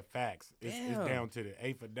day, bro. Facts. It's down to the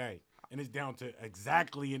eighth a day. And it's down to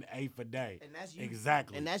exactly an eighth a day. And that's you.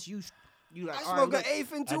 Exactly. And that's you. You like, I smoke an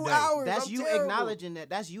eighth in 2 hours. That's I'm you terrible. acknowledging that.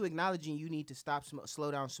 That's you acknowledging you need to slow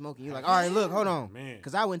down smoking. You're like, all right, look, hold on. Man.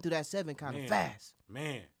 Because I went through that 7 kind of fast.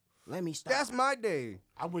 Man. Let me stop. That's my day.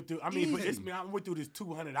 I went through. I mean, but I went through this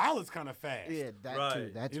 $200 kind of fast. Yeah, that Right.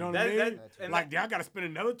 too. That too. You know what I mean? and Like, I gotta spend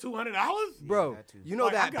another $200. Bro, that too. you know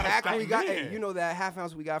Like, I that gotta pack stop we got? there. You know that half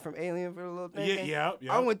ounce we got from Alien for the little thing? Yeah.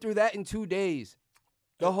 I went through that in 2 days.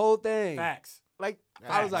 The whole thing. Facts. Like, I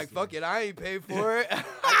Facts. was like, fuck it, I ain't paid for it.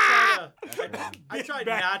 I tried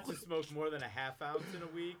not to smoke more than a half ounce in a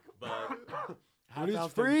week, but When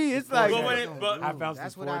it's free, it's like. But when it- but- half ounce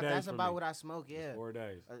That's is what 4 I. days That's for about me. what I smoke. Yeah. 4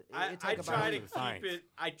 days. I take about try to the science. keep it.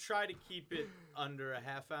 I try to keep it under a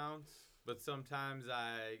half ounce, but sometimes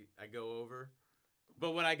I go over.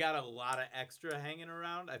 But when I got a lot of extra hanging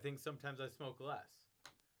around, I think sometimes I smoke less.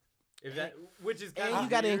 If that, which is kind And of you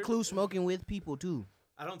got to weird. include smoking with people too.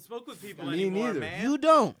 I don't smoke with people Me anymore, neither. man. You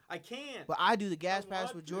don't. I can't. But I do the gas I pass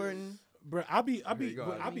want with to. Jordan. Bro, I be There you go.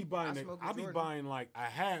 buying I smoke with I be Jordan. buying like a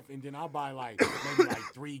half, and then I'll buy like maybe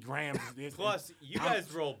like 3 grams of this. Plus, you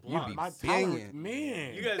guys roll You blunts. be my banging. tolerance,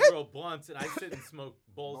 man. You guys roll blunts, and I sit and smoke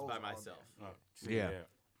bowls by Bowls all myself. Oh, Yeah.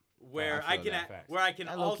 Where I I feel can, that. Facts. where I can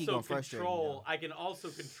That low-key also gonna frustrate me, control. though. I can also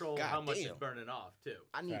control God how much is damn. burning off too.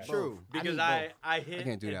 I need Facts. both. True. I Because need both. I hit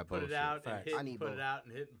can't do and that put it bullshit. out and Facts. hit I and need put both. it out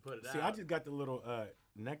and hit and put it See, out. I just got the little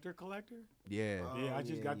nectar collector. Yeah. Yeah, I Oh,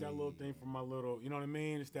 just yeah, got that yeah, little yeah. thing for my little, you know what I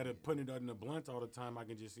mean? Instead of putting it in the blunts all the time, I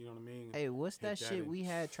can just, you know what I mean? Hey, what's Hit that that shit in. we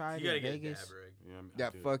had tried You gotta in get Vegas? a dab rig. Yeah, I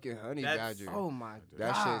That do. fucking honey That's- badger. Oh my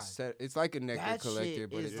That god. shit's set. It's like a nectar That collector, shit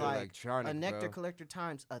but is it's like electronic, a nectar bro. collector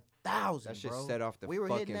times 1,000. That shit bro. set off the we were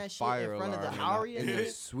fucking hitting that shit fire in front of the alarm Aria. in the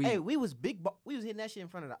suite. Hey, we was hitting that shit in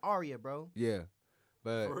front of the Aria, bro. Yeah,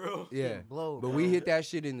 but For real? yeah, Blow, but bro. we hit that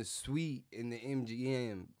shit in the suite in the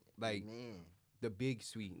MGM, like man, the big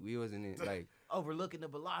suite. We wasn't in like overlooking the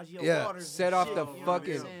Bellagio yeah, waters. set and off shit, the you know what I'm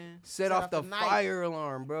fucking saying? set off the night. fire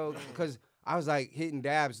alarm, bro. Because I was like hitting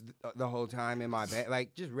dabs the whole time in my bag,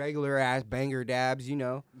 like just regular ass banger dabs, you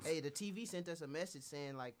know. Hey, the TV sent us a message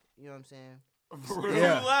saying like, you know what I'm saying? For real?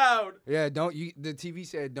 Yeah. Too loud. Yeah, don't you? The TV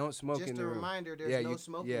said don't smoke Just in a the room. reminder, there's Yeah, no you-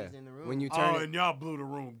 smoking yeah. in the room. When you turn Oh, it, and y'all blew the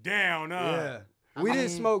room down, yeah. I We didn't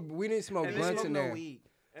mean- smoke. We didn't smoke And they blunts smoke in no there. weed.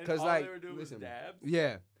 And 'Cause, all like, they were doing listen, was dabs. Yeah.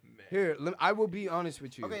 Man. Here, I will be honest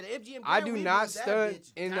with you. Okay, the MGM. I Grand, do we not was that stunt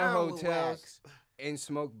bitch in the down with hotels wax. and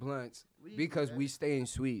smoke blunts We because do that. we stay in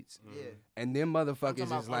suites, Yeah. and them motherfuckers talking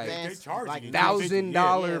is about like advanced- they charge like you.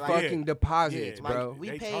 $1,000 Yeah, like- fucking deposits, Yeah, Like bro.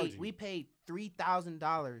 They charge you. we paid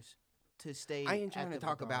 $3,000 to stay. I ain't trying at to the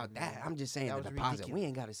talk Garden, about that. man. I'm just saying That the was deposit. ridiculous. We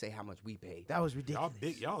ain't got to say how much we paid. That was Y'all ridiculous.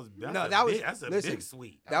 big, y'all. That's No, a that was- big, that's a listen, big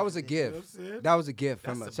suite. That was a You You know what I'm gift. saying? That was a gift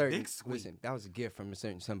from That's a a certain. big suite. Listen, that was a gift from a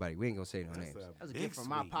certain somebody. We ain't gonna say no That's names. That was a big gift from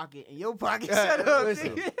my suite. pocket and your pocket. Shut up.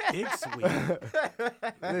 Listen. Big suite.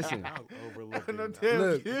 Listen, Y'all overlooking. No it. damn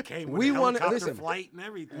look, gift. Came with we a wanna- helicopter listen, flight and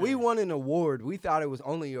everything. we won an award. We thought it was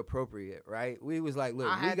only appropriate, right? We was like, look,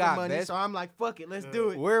 I we had got the money, best. so I'm like, fuck it, let's do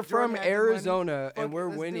it. We're Jordan from had the money. Arizona, Fuck and it, we're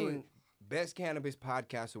let's do winning it. Best Cannabis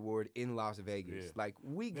Podcast Award in Las Vegas. Yeah. Like,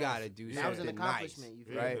 we That's- gotta do That was an something nice, accomplishment, you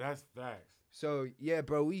feel Yeah, right? that's facts. So yeah,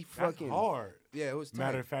 bro, we That's fucking hard. yeah, it was tight.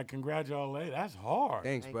 Matter of fact, congratulations. That's hard.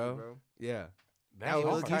 Thanks, Thank bro. you, bro. Yeah, That's That was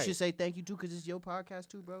Look, hard. you tight. should say thank you too, cause it's your podcast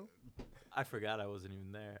too, bro. I forgot I wasn't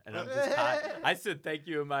even there, and I'm just high. I said thank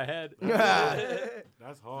you in my head.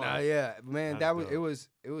 That's hard. nah, yeah, man, That's that was dope.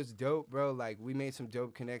 it was dope, bro. Like we made some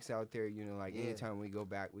dope connects out there. You know, like Yeah. anytime we go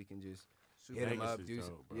back, we can just Super hit them Vegas up, is do dope,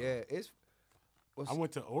 some, bro. yeah. It's what's, I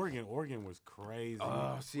went to Oregon. Oregon was crazy.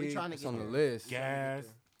 see, trying to it's get on the there. list. Gas.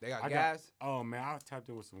 They got I gas. Oh man, I tapped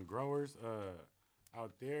in with some growers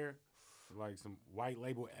out there, like some white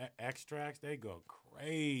label extracts. They go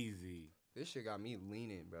crazy, This shit got me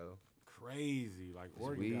leaning, bro. crazy. Like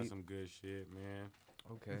Oregon weed. got some good shit, man.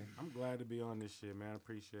 Okay. I'm glad to be on this shit, man. I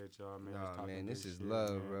appreciate y'all, man. Just Nah, talking man, this good is shit, love,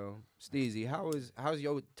 man. bro. Steezy, how's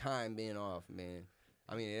your time being off, man?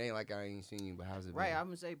 I mean, it ain't like I ain't seen you, but how's it Right, been? I'm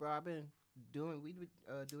gonna say, bro, I've been doing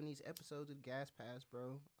doing these episodes of Gas Pass,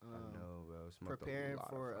 bro. I know, bro. Smoked a Preparing lot of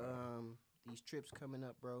for fire. these trips coming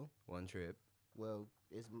up, bro. One trip Well,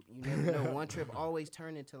 you never know. One trip always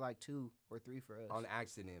turn into like 2 or 3 for us. on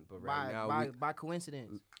accident, but right by, now by, by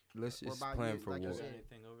coincidence. let's or just by plan you, for like you war. Is said. there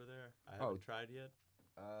anything over there? I Oh. haven't tried yet.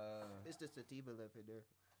 It's the sativa left right there.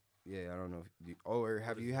 Yeah, I don't know. If you, or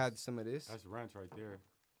have you had some of this? That's ranch right there.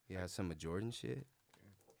 You had some of Jordan shit.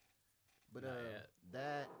 But Not yet.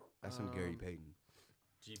 that That's some Gary Payton.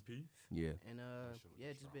 GP. Yeah. and shit was yeah,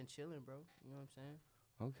 just strong. been chilling, bro. You know what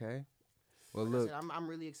I'm saying? Okay. Well, Like I look, said, I'm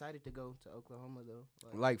really excited to go to Oklahoma though.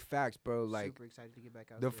 like facts, bro. Like super excited to get back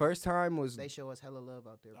out the there. first time was They show us hella love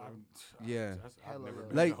out there, bro. Yeah. Hella I've never love.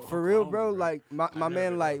 been like to for real, Oklahoma, bro. Like my I've never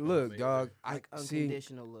man, been like to look, Oklahoma dog. either. Like I see.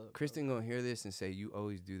 unconditional love. bro. Kristen gonna hear this and say you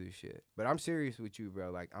always do this shit, but I'm serious with you,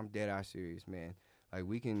 bro. Like I'm dead ass serious, man. Like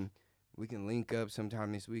we can link up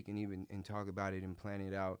sometime this week and even and talk about it and plan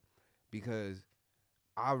it out. because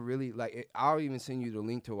I really like it. I'll even send you the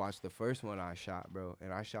link to watch the first one I shot, bro.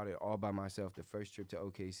 And I shot it all by myself. The first trip to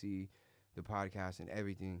OKC, the podcast and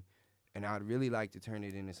everything. And I'd really like to turn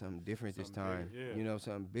it into something different this time. Bigger, yeah. You know,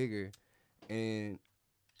 something bigger. And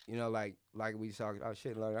you know, like we talk about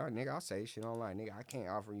shit, like, oh, nigga, I'll say shit online, nigga. I can't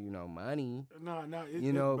offer you no money. No,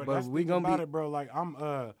 you know, but but we gonna be it, bro. Like I'm,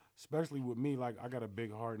 especially with me, like I got a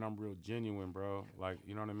big heart and I'm real genuine, bro. Like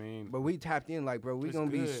you know what I mean. But we tapped in, like, bro. We It's gonna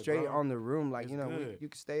be good, straight bro. on the room, like It's you know, good. you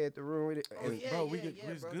can stay at the room with it. And, It's bro,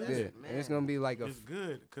 good. that's it, and it's gonna be like a It's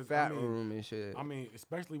good because fat room and shit. I mean,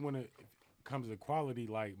 especially when it comes to quality,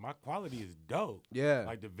 like my quality is dope. Yeah.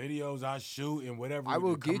 Like the videos I shoot and whatever I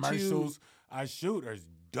will the get you- commercials I shoot are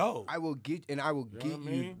dope. I will get You know get what I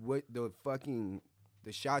mean? you what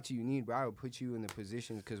the shots you need, bro. I will put you in the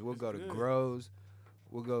positions because we'll It's go to good. grows.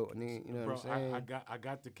 We'll go, you know Bro, what I'm saying? I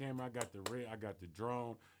got the camera, I got the rig, I got the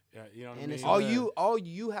drone. You know what I And mean? it's all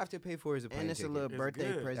you have to pay for is a plane And it's a ticket. little It's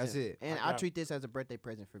birthday good. present. That's it. And I I got- treat this as a birthday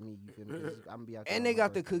present for me. You feel me? 'Cause I'm gonna be out there And on they my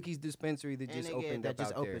got the birthday. cookies dispensary that And just they opened that up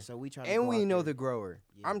just out opened, there. so we try to And go we out know there. the grower.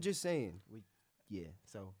 Yeah. I'm just saying. Yeah.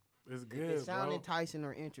 So It's if good, it sound bro. enticing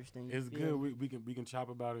or interesting, you It's feel good. me? We can chop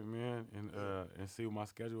about it, man, and see what my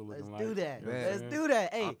schedule Let's looking like. do that. You know what I'm Let's saying? do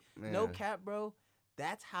that. Hey, no Man. cap, bro.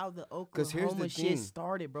 That's how the 'Cause here's the Oklahoma thing. shit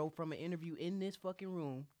started, bro. From an interview in this fucking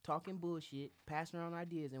room, talking bullshit, passing around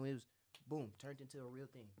ideas, and it was boom, turned into a real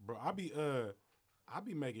thing. Bro, I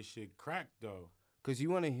be making shit crack though. Because you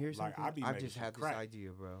want to hear Like, something? I be I making just shit had this crack.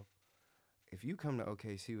 idea, bro. If you come to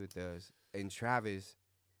OKC with us and Travis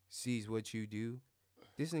sees what you do,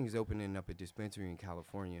 this nigga's opening up a dispensary in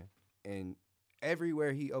California. And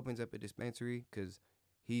everywhere he opens up a dispensary, because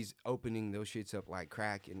he's opening those shits up like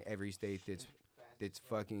crack in every state that's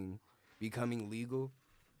fucking becoming legal,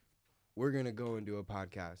 we're going to go and do a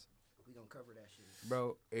podcast. We gonna cover that shit.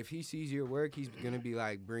 Bro, if he sees your work, he's going to be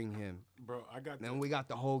like, bring him. Bro, I got Then we got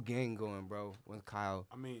the whole gang going, bro, with Kyle.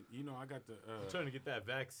 I mean, you know, I got the I'm trying to get that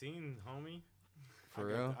vaccine, homie. For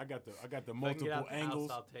real? I got the If I can get multiple out the house,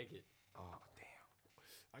 angles. I'll take it. Oh,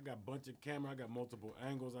 damn. I got a bunch of camera. I got multiple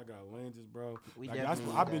angles. I got lenses, bro. We Like, that's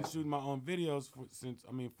definitely what I've need been that. shooting my own videos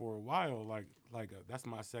for a while. Like that's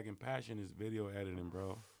my second passion is video editing,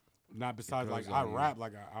 bro. Not besides goes like I on you. rap,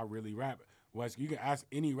 like I really rap. Wes, you can ask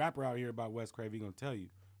any rapper out here about Wes Crave, he gonna tell you.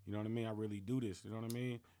 You know what I mean? I really do this. You know what I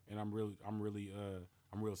mean? And I'm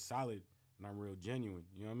real solid and I'm real genuine.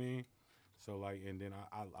 You know what I mean? So like, and then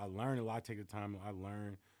I learn a lot. I take the time. I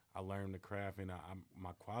learn the craft, and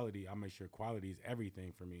my quality. I make sure quality is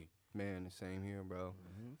everything for me. Man, the same here, bro.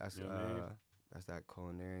 Mm-hmm. That's You know what I mean? that's that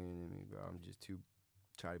culinarian in me, bro. I'm just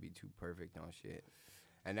try to be too perfect on shit,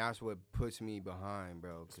 and that's what puts me behind,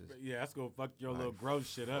 bro. 'Cause Yeah, that's gonna fuck your Like, little gross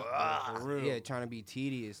shit up, bro, for real. yeah, trying to be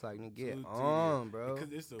tedious, like nigga, get Too on, tedious. bro.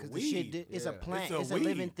 Because it's a Cause weed. the shit, it's a Yeah. plant, It's it's a a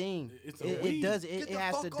living weed. thing. It's a It weed. does, Get it the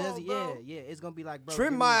has to fuck does off, it. bro. Yeah, it's gonna be like, bro.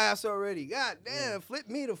 Trim give my me- ass already. God damn, flip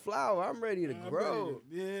me the flower. I'm ready to I'm grow. ready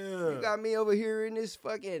to- yeah. You got me over here in this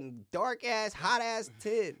fucking dark ass, hot ass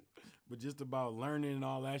tent. But just about learning and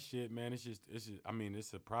all that shit, man. It's just. I mean,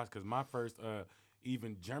 it's a process. Cause my first,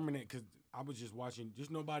 even germinate, cause I was just watching.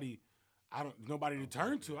 Just nobody to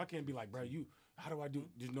turn to. I can't be like, bro, how do I do?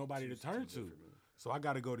 There's nobody to turn to. So I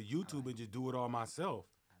got to go to YouTube and just do it all myself.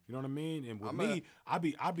 You know what I mean? And with me, I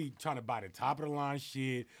be trying to buy the top of the line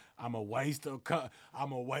shit. I'm a waste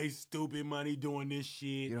stupid money doing this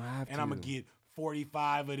shit. You don't have and I'm to. gonna get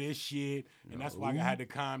 45 of this shit. And that's why I had to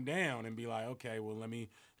calm down and be like, okay, well let me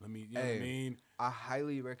you know what I mean? I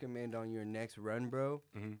highly recommend on your next run, bro,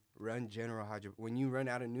 Mhm. run General Hydro. When you run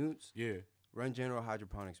out of newts, Yeah. run General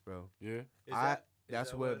Hydroponics, bro. Yeah. Is That's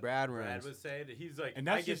that what Brad runs. Brad was saying. He's like, And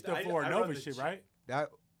that's just the Flora Nova shit, right? That,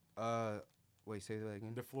 wait, say that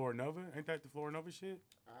again. The Flora Nova? Ain't that the Flora Nova shit?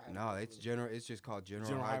 No, it's General. It's just called General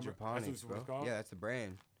General Hydroponics, that's what it's bro. called? Yeah, that's the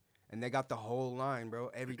brand. And they got the whole line, bro.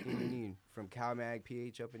 Everything you need, from CalMag,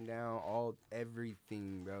 pH up and down,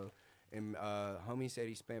 everything, bro. And homie said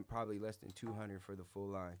he spent probably less than $200 for the full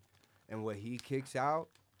line. And what he kicks out,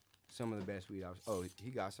 some of the best weed I've. Oh,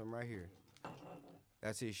 he got some right here.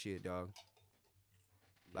 That's his shit, dog.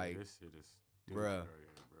 Like, this shit is bruh. right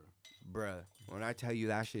here, bro. Bruh, when I tell you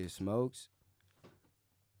that shit smokes,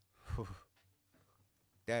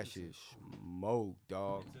 that shit smoke,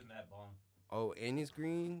 dog. It's in that bong. Oh, and it's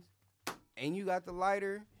greens, and you got the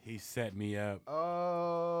lighter. He set me up.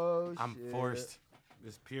 Oh, I'm shit. forced.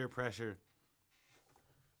 This peer pressure.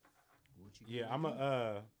 Yeah,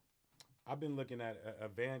 I've been looking at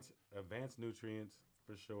advanced nutrients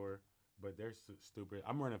for sure, but they're stupid.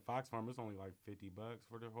 I'm running Fox Farm. It's only like $50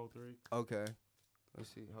 for the whole 3. Okay, let's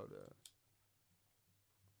see. Hold up.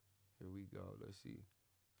 Here we go. Let's see.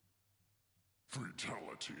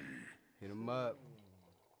 Fatality. Hit him up.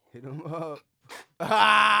 Hit him up.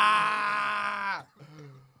 Ah!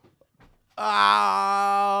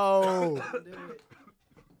 Oh!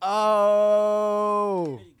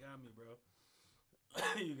 Oh! You got me,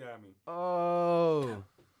 bro. You got me. Oh.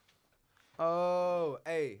 Oh.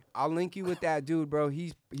 Hey, I'll link you with that dude, bro.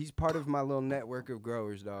 He's part of my little network of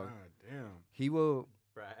growers, dog. God damn. He will.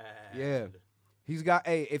 Brad. Yeah. He's got.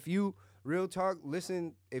 Hey, if you real talk,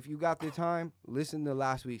 listen. If you got the time, listen to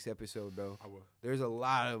last week's episode, bro. I will. There's a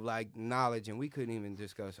lot of like knowledge, and we couldn't even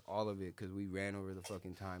discuss all of it because we ran over the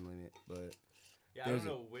fucking time limit. But yeah, I don't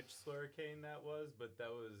know which slurricane that was, but that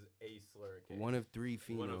was a slurricane. one of three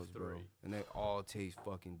females, One of three. bro, and they all taste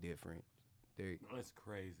fucking different. That's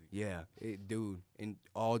crazy. Yeah, dude, and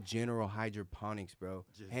all general hydroponics, bro.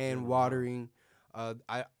 Just Hand general. watering.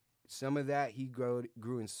 Some of that he grew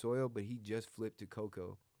in soil, but he just flipped to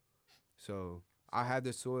cocoa. So I had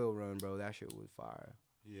the soil run, bro. That shit was fire.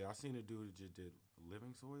 Yeah, I seen a dude that just did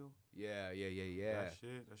living soil. Yeah. That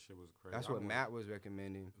shit was crazy. That's what Matt was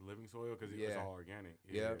recommending. Living soil because it was all organic.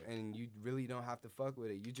 Yeah, and you really don't have to fuck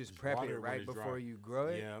with it. You just prep water it when right it's before dry. you grow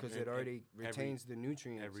it Yeah, because and- it already and retains the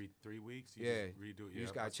nutrients. Every 3 weeks, you Yeah. just redo it. You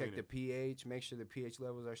just Yeah, gotta I check seen the it. pH, make sure the pH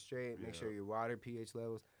levels are straight, make sure your water pH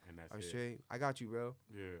levels And that's are it. straight. I got you, bro.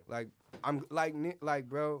 Yeah. Like I'm like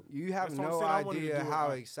bro, you have That's what I'm no saying. I wanted to idea do it, how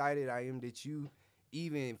like- excited I am that you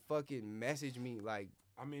even fucking message me. Like,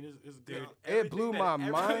 I mean, it's Dude, good. It blew everything my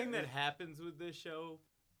Everything mind. that happens with this show,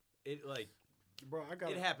 it like Bro, I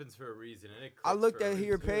got it happens for a reason, and it. I clicks looked for a at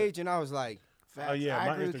your reason. page and I was like, Facts. yeah, I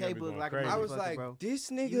my agree with Instagram be K-Book going like a crazy. I was motherfucker, like, bro.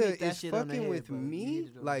 this You nigga hit that is shit on the fucking head, with bro. You me. hit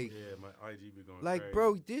it on Like, Yeah, my IG be going like, crazy.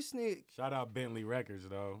 bro, this nigga. Shout out Bentley Records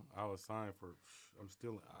though. I was signed for. I'm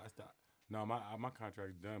still. No, my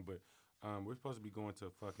contract's done, but we're supposed to be going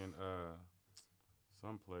to fucking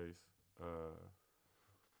someplace,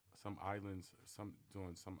 some islands,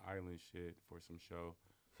 doing some island shit for some show.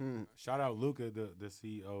 Shout out Luca, the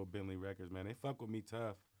CEO of Bentley Records, man. They fuck with me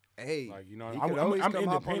tough. Hey, Like, you know, he I'm- could I'm- always I'm come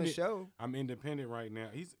up on the independent. show. I'm independent right now.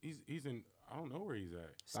 He's in. I don't know where he's at.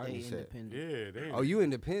 Stay Set. independent. Yeah, they. Oh, you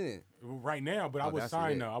independent? Right now, but I Oh, was that's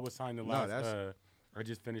signed lit. though. I was signed the No, last. that's- I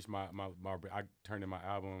just finished my I turned in my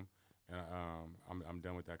album, and I'm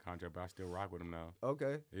done with that contract. But I still rock with him now.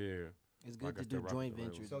 Okay. Yeah. It's Like good I to still do rock joint with the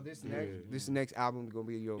label. ventures. So this Yeah. next album is gonna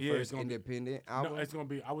be your Yeah, it's first gonna be- independent album. No, it's gonna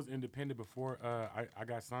be. I was independent before I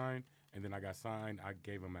got signed, and then I got signed. I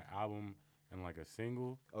gave him an album and like a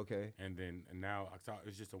single, Okay. and then now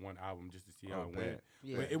it's just a one album just to see how Oh, it bet. went.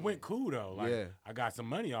 Yeah. But it went cool though. Like Yeah. I got some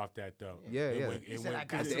money off that though. Yeah, It yeah. went- He it said, went- I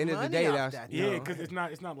got At the some end of the money day, off that's- that, you Yeah, know. because it's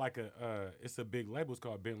not like it's a big label. It's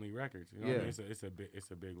called Bentley Records. You know what I mean?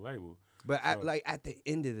 It's a big label. But So- at the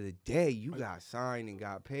end of the day, you got signed and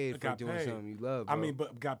got paid for Got doing paid. something you love. I Bro. mean,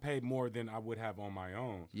 but got paid more than I would have on my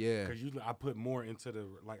own. Yeah. Because usually I put more into the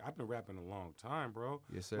I've been rapping a long time, bro.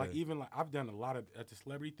 Yes, sir. Like even I've done a lot at the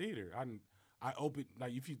celebrity theater. I opened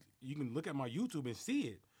if you can look at my YouTube and see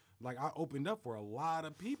it. Like I opened up for a lot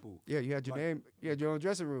of people. Yeah, you had your like- name. You had your own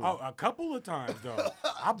dressing room. Oh, a couple of times though.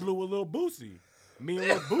 I blew a little Boosie. Me and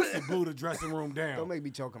Lil Boosie blew the dressing room down. Don't make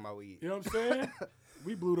me choke on my weed. You know what I'm saying?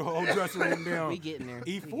 We blew the whole dressing room down. We getting there.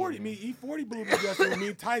 E40 blew the dressing room. Me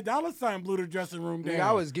and Ty Dolla $ign blew the dressing room down. Nigga,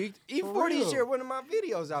 I was geeked. E40 real. shared one of my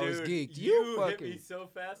videos. I was Dude, geeked. You hit fucking me so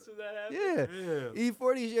fast with that happened. yeah. Yeah.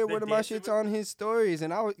 E40 shared The one of my dancing shits with- on his stories,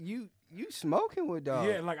 and I was you smoking with dog.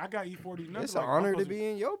 Yeah, like I got E40 numbers. it's an like, honor I'm to supposed be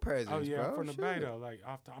in your presence, Oh yeah, bro. I'm from the Shit. Bay though. Like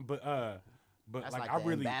off time, but That's like like I the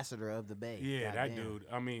really ambassador of the Bay. yeah that Goddamn. dude.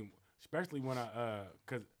 I mean, especially when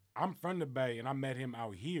cause I'm from the Bay and I met him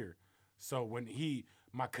out here. So when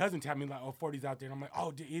my cousin told me like, oh 40's out there, and I'm like,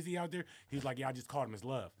 oh is he out there? He's like, yeah, I just called him his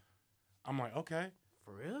love. I'm like, okay.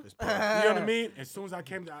 For real? You know what I mean? As soon as I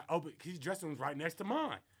came, I opened. His dressing room's right next to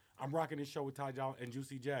mine. I'm rocking this show with Ty Dolla and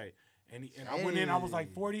Juicy J, and I went in. I was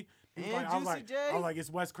like 40. He was And like, I was Juicy like, J? I was like, it's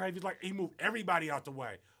Wes Craven. He's like, he moved everybody out the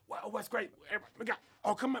way. Well, Wes Craven, we got.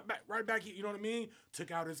 Oh, come back, right back here. You know what I mean? Took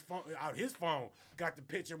out his phone, got the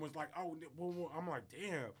picture, and was like, oh, I'm like,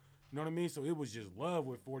 damn. You know what I mean? So it was just love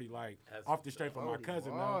with 40, like That's off the straight from my 40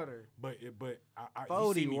 cousin. water. But I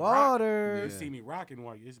 40 you see me water. Rock, you Yeah. see me rocking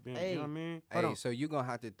like it's been. Hey. You know what I mean? Hold Hey, on. so you gonna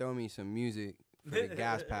have to throw me some music for the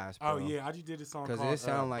gas pass, bro. Oh yeah, I just did a song Cause called it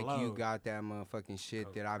sound like you Blow. got that motherfucking shit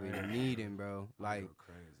Go that I've been crazy. needing, bro. Like Go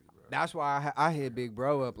crazy, bro. that's why I hit Big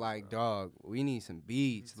Bro up like, dog, we need some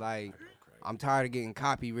beats. Like I'm tired of getting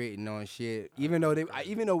copywritten on shit. Even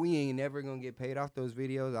though we ain't never gonna get paid off those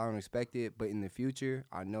videos, I don't expect it. But in the future,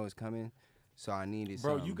 I know it's coming. So I needed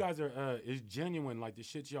Bro, some. you guys are it's genuine. Like the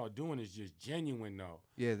shit y'all doing is just genuine though.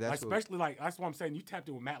 Yeah, Like, that's especially like that's what I'm saying. You tapped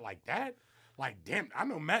in with Matt like that. like, damn, I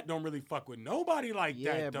know Matt don't really fuck with nobody like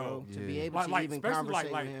that, though. To be able to even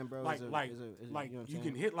conversate with him, bro. You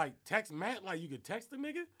can hit, like, text Matt, like, you could text the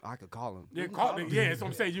nigga. I could call him. Yeah, yeah, that's what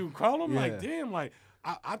I'm saying. You can call him, like, damn, like,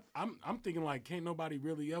 I'm thinking, like, can't nobody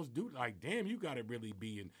really else do, like, damn, you gotta really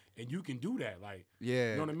be, and you can do that, like,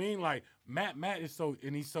 you know what I mean? Like, Matt is so,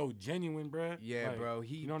 and he's so genuine, bruh. Yeah, like, bro.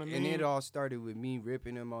 You know what I mean? And it all started with me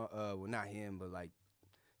ripping him on, well, not him, but, like,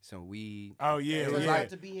 some weed. Oh yeah,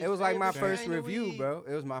 it was like my first review, bro.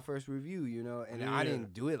 It was my first review, you know, and I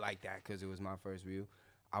didn't do it like that because it was my first review.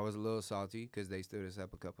 I was a little salty because they stood us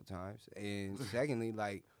up a couple times, and secondly,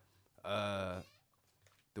 like,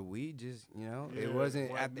 the weed just, you know, it wasn't.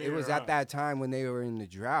 It was at that time when they were in the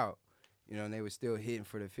drought, you know, and they were still hitting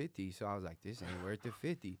for the 50. So I was like, this ain't worth the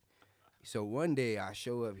 50. So one day I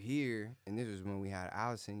show up here, and this was when we had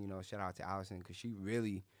Allison. You know, shout out to Allison because she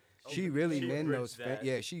really mend those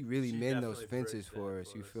mend those fences for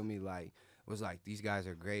us. You feel me? Like, was like, these guys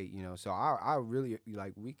are great, you know. So I really,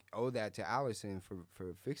 like, we owe that to Allison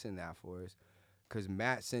for fixing that for us. Cause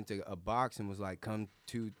Matt sent a box and was like, come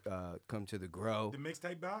to the grow. The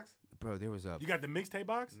mixtape box? Bro, there was a. You got the mixtape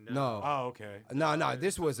box? No. Oh, okay. No.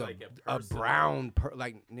 This was like a brown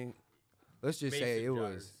let's just say it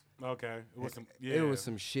was. Okay. It was some. Yeah. It was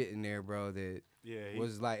some shit in there, bro. That. Yeah,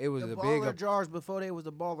 was like, it was the a big baller drawers before they was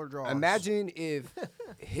the baller drawers. Imagine if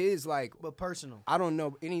his, like, but personal. I don't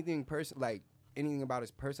know anything anything about his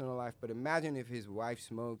personal life, but imagine if his wife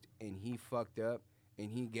smoked and he fucked up and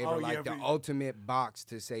he gave her like the ultimate box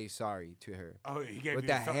to say sorry to her. Oh, he gave with you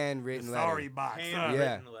the handwritten letter. Sorry box.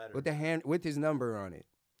 Letter. With his number on it.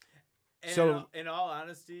 And so in all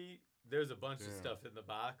honesty, there's a bunch of stuff in the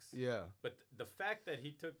box. Yeah. But the fact that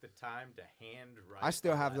he took the time to hand write, I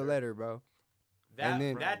still have the letter, bro.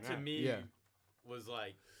 That to me was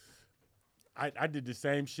like, I did the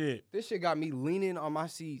same shit. This shit got me leaning on my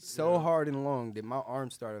seat so hard and long that my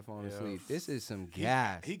arm started falling asleep. This is some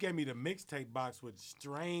gas. He gave me the mixtape box with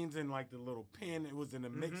strains and like the little pen. It was in the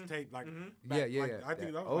mixtape, like I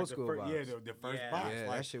think that was old like school box. The first box. Yeah,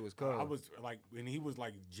 like, that shit was cool. I was like, when he was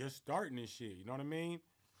like just starting this shit. You know what I mean?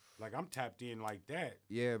 Like, I'm tapped in like that.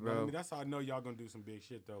 Yeah, bro. You know what I mean? That's how I know y'all gonna do some big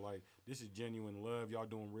shit though. Like, this is genuine love. Y'all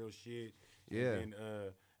doing real shit. Yeah. And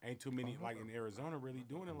ain't too many like in Arizona really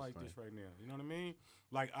doing it like this right now. You know what I mean?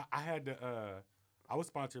 Like, I had to. I was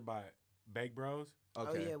sponsored by Bake Bros. Okay.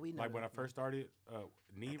 Oh yeah, we know. Like when I first started,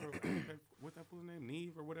 Neve, what's that fool's name?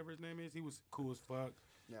 Neve or whatever his name is. He was cool as fuck.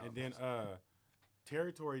 No, and then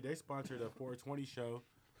Territory, they sponsored a 420 show.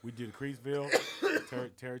 We did Creeksville.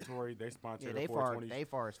 Territory, they sponsored a 420. They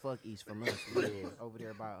far as fuck east from us. Over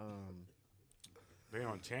there by They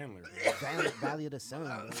on Chandler. Valley of the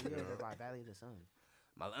Sun. By Valley of the Sun.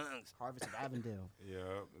 My lungs. Harvest of Avondale.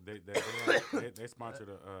 Yeah, they sponsored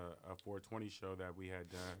a 420 show that we had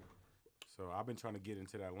done. So I've been trying to get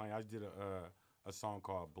into that lane. I did a song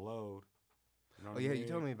called Blowed. You know what I mean? You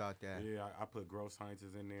told me about that. Yeah, I put Growth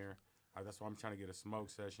Sciences in there. That's why I'm trying to get a smoke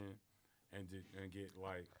session and get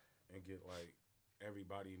like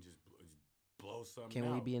everybody and just blow something out.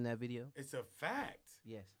 Can we be in that video? It's a fact.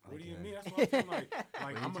 Yes. What do you mean? That's what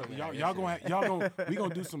I'm saying. We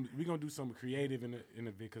gonna do some creative in the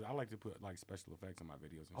video because I like to put like special effects in my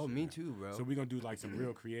videos. And shit, me too, bro. So we gonna do like some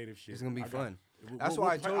real creative shit. It's gonna be fun. That's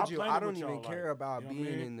why I told you I don't even care about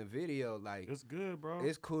being in the video. Like, it's good, bro.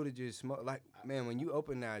 It's cool to just smoke. Like, man, when you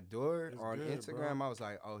open that door on Instagram, bro. I was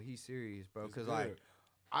like, oh, he's serious, bro. Because like,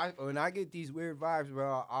 when I get these weird vibes,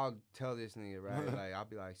 bro, I'll tell this nigga, right? Like, I'll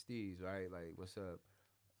be like, Steve's, right? Like, what's up?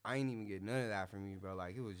 I ain't even get none of that from you, bro.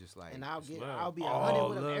 Like, it was just like, and I'll be 100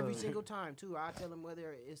 with him every single time too. I tell him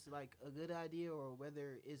whether it's like a good idea or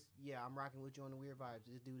whether it's I'm rocking with you on the weird vibes.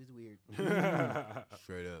 This dude is weird.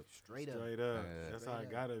 Straight up. That's how it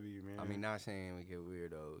gotta be, man. I mean, not saying we get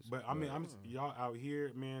weirdos, but I mean, y'all out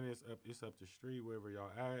here, man. It's up the street wherever y'all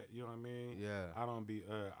at. You know what I mean? Yeah. I don't be.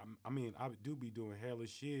 I do be doing hella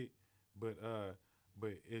shit, but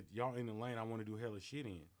y'all in the lane I want to do hella shit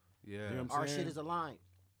in. Yeah. You know what I'm Our saying? shit is aligned.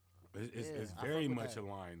 It's very much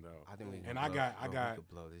aligned though. I think I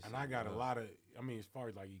got a lot of. I mean, as far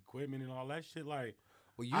as like equipment and all that shit, like.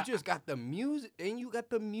 Well, you just got the music, and you got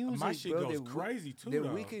the music. My shit bro, goes crazy too.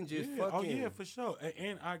 That we can just fucking. Oh yeah, for sure.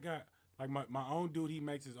 And I got like my own dude. He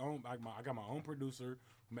makes his own. Like I got my own producer.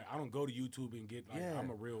 Man, I don't go to YouTube and get like I'm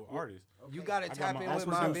a real artist. Okay. You gotta tap in with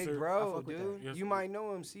my big bro, dude. Yes, you might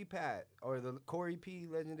know him, CPAT or the Corey P.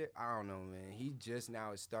 Legendary. I don't know, man. He just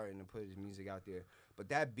now is starting to put his music out there. But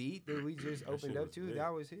that beat that we just opened up to,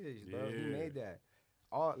 that was his, bro. Yeah. He made that.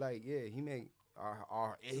 He made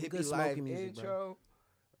our Hippy Live music, intro. Bro.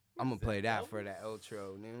 I'm gonna play that for that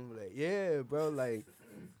outro, man. Like, yeah, bro. Like,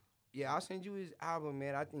 yeah, I'll send you his album,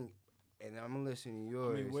 man. I think and I'm gonna listen to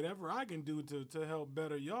yours. I mean, whatever I can do to help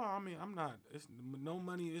better y'all. I mean, I'm not. It's no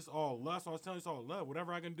money. It's all love. So I was telling you, it's all love.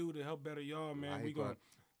 Whatever I can do to help better y'all, man. We gonna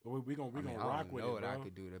rock with it, bro. I don't know what I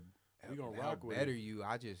could do to help better you.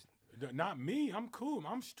 I just. Not me. I'm cool.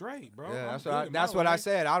 I'm straight, bro. Yeah, that's what I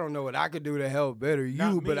said. I don't know what I could do to help better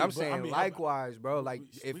you, but I'm saying, I mean, likewise, bro. Like,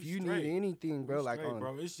 if you need anything, bro, like,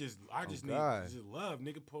 bro, it's just I just need just love,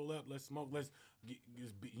 nigga. Pull up, let's smoke, let's. You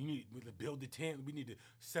need to build the tent. We need to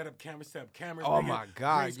set up cameras. Oh my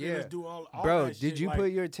God, yeah. Let's do all bro, that did shit. you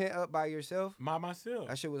put your tent up by yourself? Myself.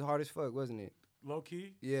 That shit was hard as fuck, wasn't it? Low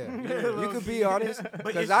key? Yeah. You could be honest.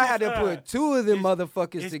 Because I had to put two of them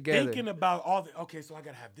motherfuckers together. Thinking about all the, okay, so I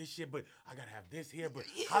got to have this shit, but I got to have this here, but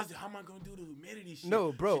how am I going to do the humidity shit?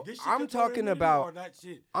 No, bro, I'm talking about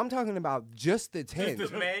just the tent.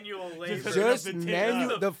 Just the manual labor. Just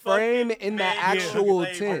the frame in the actual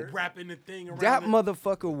tent. Wrapping the thing around that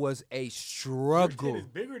motherfucker was a struggle. Your tent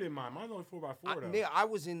is bigger than mine. Mine's only 4x4 though. I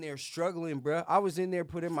was in there struggling, bro. I was in there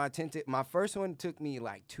putting my tent. My first one took me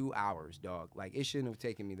like 2 hours, dog. Like, it shouldn't have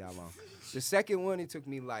taken me that long. The second one, it took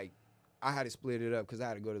me like, I had to split it up because I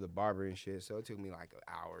had to go to the barber and shit, so it took me like an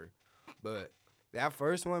hour. But that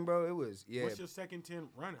first one, bro, it was, yeah. What's your second tent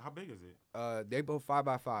run? How big is it? They both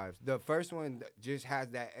 5x5s. The first one just has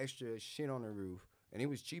that extra shit on the roof, and it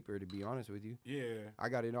was cheaper, to be honest with you. Yeah. I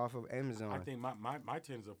got it off of Amazon. I think my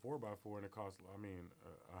tent's a 4x4, and it costs,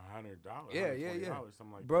 $100. Yeah.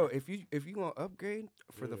 Something like bro, that. if you gonna upgrade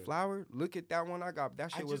for the flower, look at that one I got.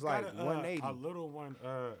 That shit was like $180. A little one.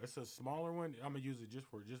 It's a smaller one. I'm gonna use it just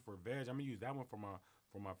for veg. I'm gonna use that one for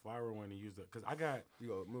my flower one and use it because I got. You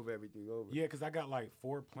gonna move everything over? Yeah, because I got like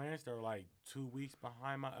 4 plants that are like 2 weeks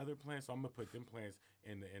behind my other plants, so I'm gonna put them plants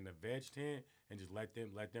in the veg tent and just let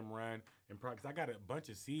them run and because I got a bunch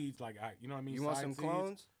of seeds you know what I mean. You want some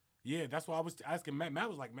clones? Yeah, that's why I was asking Matt. Matt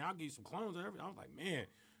was like, "Man, I'll give you some clones and everything." I was like, "Man,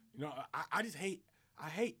 you know, I just hate." I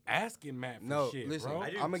hate asking Matt for shit, listen, bro.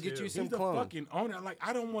 I'm gonna get you some He's the clones. fucking owner. Like,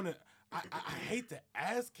 I don't want to. I hate to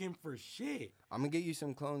ask him for shit. I'm gonna get you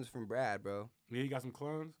some clones from Brad, bro. Yeah, you got some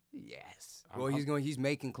clones? Yes. He's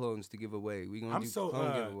making clones to give away. We gonna do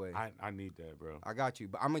clone giveaway. I need that, bro. I got you,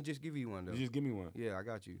 but I'm gonna just give you one though. You just give me one. Yeah, I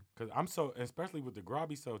got you. Cause I'm so, especially with the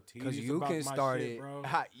grobby, so tedious. Cause you about can my start shit, it, bro.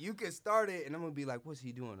 You can start it, and I'm gonna be like, "What's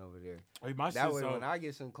he doing over there?" Like my that shit, way, so, when I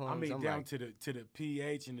get some clones, I mean, I'm down like, to the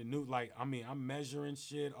pH and the new. Like, I mean, I'm measuring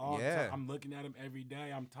shit all the time. I'm looking at them every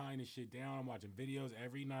day. I'm tying this shit down. I'm watching videos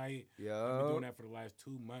every night. Yeah, I've been doing that for the last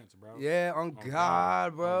 2 months, bro. Yeah, on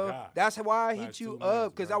God, bro. God. That's why I hit you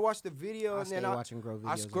up, because I watched the video I and then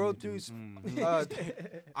I scrolled through.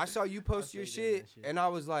 I saw you post your shit, and I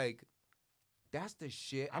was like, "That's the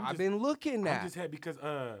shit I've been looking at." I'm just happy because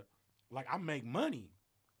like I make money.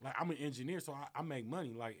 Like I'm an engineer, so I make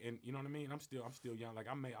money. Like, and you know what I mean. I'm still young. Like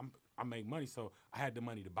I make money, so I had the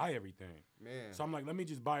money to buy everything. Man. So I'm like, let me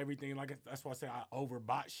just buy everything. Like that's why I say I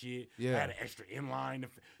overbought shit. Yeah. I had an extra inline.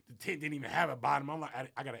 The tent didn't even have a bottom. I'm like,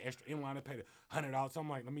 I got an extra inline. I paid $100. So I'm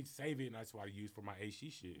like, let me save it, and that's what I use for my AC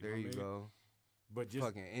shit. There you go. But just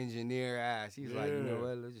fucking engineer ass. He's like, you know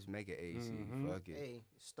what? Let's just make an AC. Fuck it. Hey,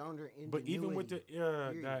 stoner ingenuity. But even with the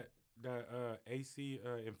that AC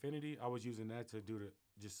Infinity, I was using that to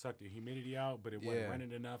just suck the humidity out, but it wasn't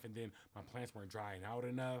running enough, and then my plants weren't drying out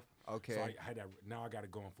enough. Okay. So I had that. Now I got to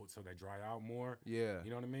go on foot so they dry out more. Yeah. You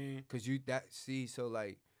know what I mean? Cause so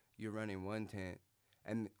like you're running one tent,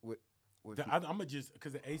 and I'm gonna just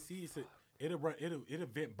because the AC it'll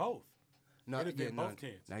vent both. It'll vent both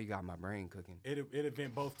tents. Now you got my brain cooking. It'll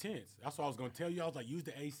vent both tents. That's what I was gonna tell you. I was like, use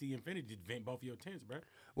the AC Infinity to vent both of your tents, bro.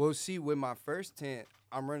 Well, see, with my first tent,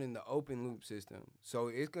 I'm running the open loop system, so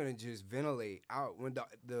it's gonna just ventilate out when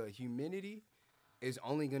the humidity is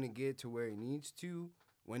only gonna get to where it needs to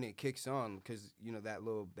when it kicks on, because you know that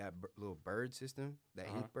little bird system, that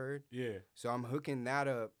heat bird. Yeah. So I'm hooking that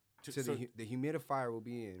up to the humidifier will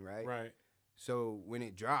be in, right? Right. So when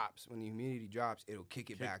the humidity drops, it'll kick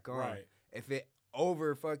it back on. Right. If it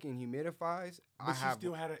over fucking humidifies,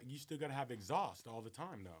 you still gotta have exhaust all the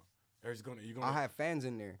time though. I have fans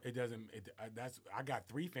in there. It doesn't. I got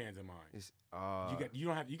 3 fans in mine.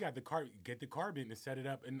 You got the get the carbon and set it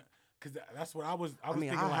up, and because that's what I was. I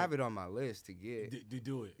have it on my list to get.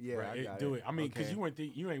 Do it. Yeah, right? Do it. I mean, because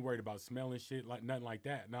you ain't worried about smelling shit like nothing like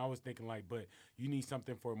that. Now I was thinking like, but you need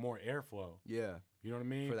something for more airflow. Yeah. You know what I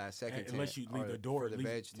mean? For that second tent. Unless you leave the door,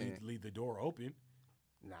 leave the door open.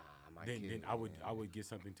 Nah, then I would get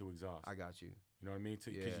something to exhaust. I got you. You know what I mean?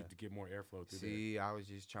 To get more airflow through there. See, I was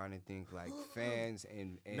just trying to think like fans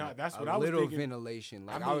and that's what a I was little thinking. ventilation.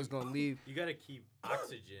 Like I was gonna leave. You gotta keep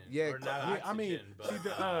oxygen. Yeah, or not oxygen. I mean, but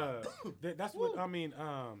see that's what I mean.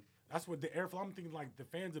 That's what the airflow. I'm thinking like the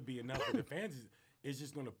fans would be enough, but the fans is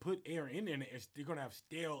just gonna put air in there, and you're gonna have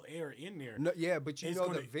stale air in there. No, yeah, but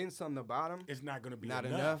the vents on the bottom. It's not gonna be not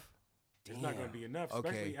enough. It's not gonna be enough,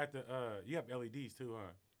 especially at the. You have LEDs too,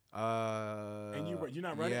 huh? And you're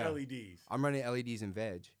not running LEDs. I'm running LEDs in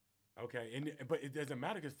veg. Okay, but it doesn't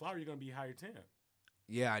matter because flower you're gonna be higher temp.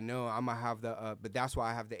 Yeah, I know. I'm gonna have the, but that's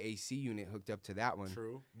why I have the AC unit hooked up to that one.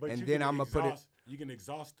 True, but and then I'm gonna put it. You can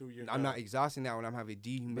exhaust through your. I'm not exhausting that one. I'm having a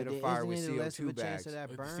dehumidifier with CO2 bags.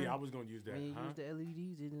 See, I was gonna use that. When you use the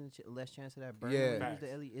LEDs, isn't less chance of that burn. Yeah, when you use the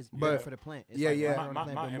LED, it's better for the plant. It's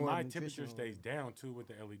my temperature stays down too with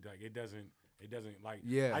the LED. Like it doesn't like.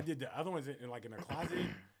 Yeah. I did the other ones in a closet,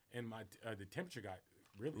 and my the temperature got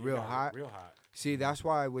real hot. Real hot. See, that's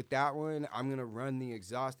why with that one, I'm gonna run the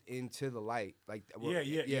exhaust into the light. Like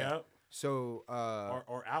yeah. So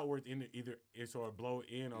or outward in either it's or blow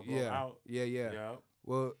in or blow out. Yeah.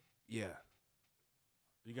 Well, yeah.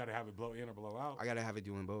 You gotta have it blow in or blow out. I gotta have it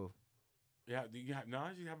doing both. Yeah, you have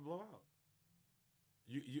it blow out.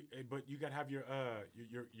 But you gotta have your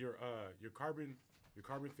carbon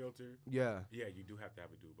filter. Yeah. Yeah, you do have to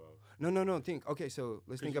have it do both. No. Okay, so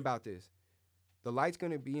let's think about this. The light's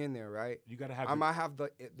gonna be in there, right? You gotta have. I might have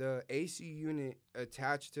the AC unit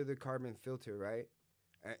attached to the carbon filter, right?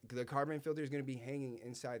 The carbon filter is gonna be hanging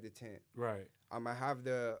inside the tent. Right. I'm gonna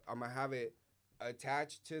have it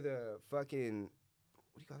attached to the fucking,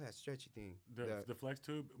 what do you call that stretchy thing? The flex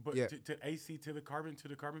tube, but to AC to the carbon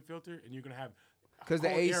filter, and you're gonna have because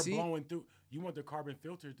the AC air blowing through. You want the carbon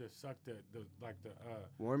filter to suck the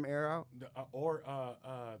warm air out,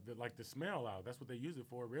 the smell out. That's what they use it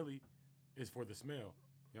for. Really, is for the smell.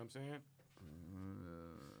 You know what I'm saying?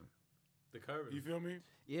 The carbon. You feel me?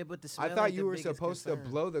 Yeah, but the smell. I thought you were supposed to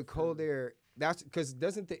blow the cold air. That's because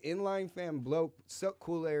doesn't the inline fan suck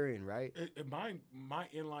cool air in, right? My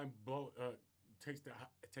inline blow takes the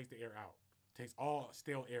air out. Takes all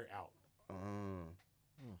stale air out.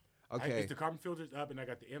 Okay. It's the carbon filter's up, and I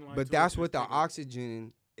got the inline. But that's what the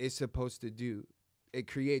oxygen is supposed to do. It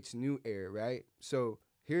creates new air, right? So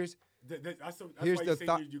here's that's why you say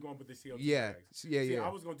you're going with the CO2 bags. Yeah. I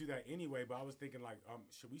was going to do that anyway, but I was thinking like,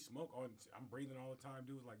 should we smoke on? I'm breathing all the time,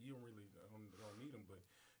 dude. Like you don't really don't need them, but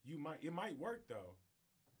it might work though.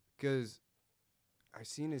 Cause I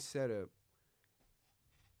seen this setup.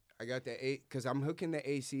 I got because I'm hooking the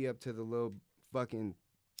AC up to the little fucking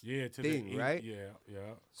thing, right?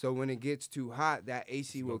 Yeah. So when it gets too hot, that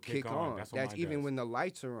AC will kick on. That's even when the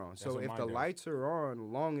lights are on. So if the lights are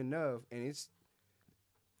on long enough, and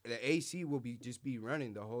the AC will be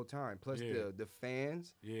running the whole time. Plus the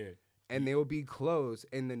fans. Yeah. And they will be closed.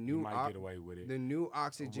 And the new you might get away with it. The new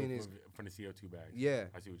oxygen is from the CO2 bags. Yeah.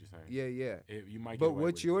 I see what you're saying. Yeah. You might. But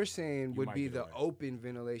what you're saying would be the open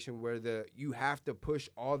ventilation where you have to push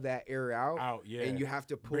all that air out. Yeah. And you have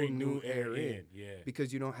to pull new air in. Yeah.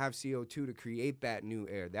 Because you don't have CO2 to create that new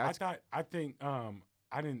air.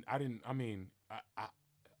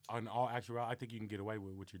 On all actuality, I think you can get away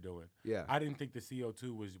with what you're doing. Yeah. I didn't think the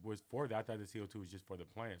CO2 was for that. I thought the CO2 was just for the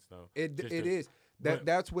plants, though. It is.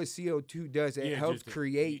 That's what CO2 does. It helps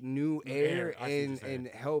create new air and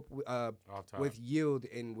help with yield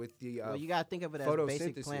and with the well, you got to think of it as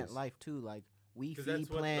basic plant life, too. Like, we feed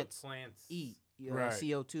plants eat.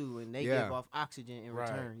 CO2 and they give off oxygen in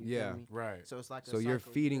return. You feel me? Right. So it's like so you're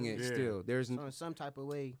feeding it still. There's so in some type of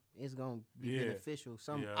way it's gonna be beneficial.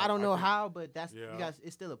 I don't know how, but that's you guys.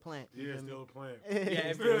 It's still a plant. It's still a plant.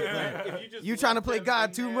 If you trying to play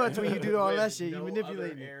God too much when you do all that shit. You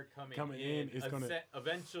manipulate air coming in. It's gonna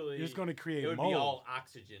eventually. It's gonna create. It would mold. be all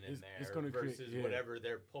oxygen in there. It's gonna versus whatever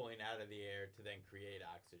they're pulling out of the air to then create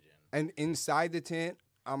oxygen. And inside the tent,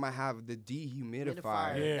 I'm going to have the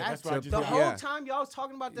dehumidifier. Yeah, that's what I just the whole time y'all was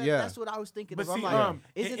talking about that, that's what I was thinking of. I'm like,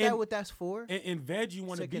 isn't that what that's for? In veg, you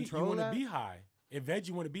want to be high. In veg,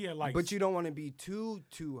 you want to be at like. But you don't want to be too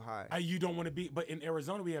high. You don't want to be. But in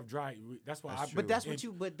Arizona, we have dry. That's why. But that's what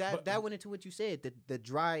you. But that went into what you said. The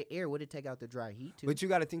dry air would it take out the dry heat too? But you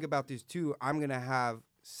got to think about this too. I'm gonna have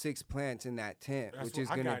 6 plants in that tent, which is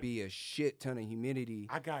gonna be a shit ton of humidity.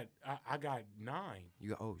 I got 9. You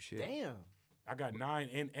got shit. Damn. I got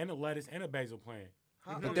 9 and a lettuce and a basil plant.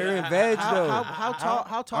 But they're in veg though.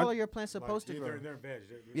 How tall are your plants supposed to grow? They're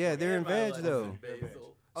veg. They're in veg though.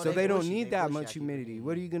 So they don't need that much humidity.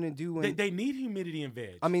 What are you gonna do when they need humidity in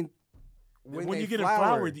veg? I mean, when you get a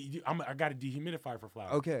flower, I got a dehumidifier for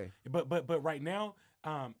flowers. Okay. But right now,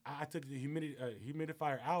 I took the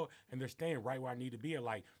humidifier out, and they're staying right where I need to be. At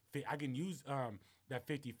like I can use that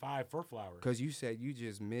 55 for flowers. Because you said you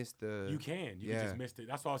just missed the. You can just miss it.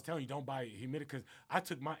 That's why I was telling you, don't buy humidifier. Because I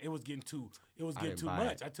took it was getting too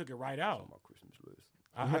much. I took it right out. On my Christmas list.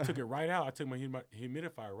 I took it right out. I took my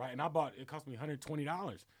humidifier right, and it cost me $120.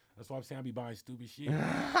 I was That's why I'm saying I be buying stupid shit. You know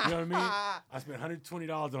what I mean? I spent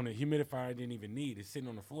 $120 on a humidifier I didn't even need. It's sitting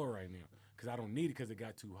on the floor right now because I don't need it because it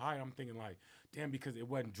got too high. I'm thinking like, damn, because it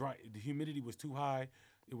wasn't dry. The humidity was too high.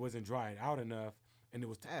 It wasn't drying out enough. And it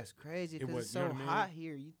was. That's crazy because it's so hot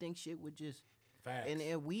here. You think shit would just. Facts.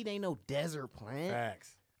 And weed ain't no desert plant.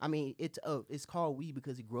 Facts. I mean, it's called weed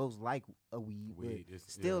because it grows like a weed. But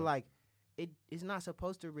still, like, it's not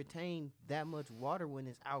supposed to retain that much water when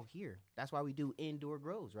it's out here. That's why we do indoor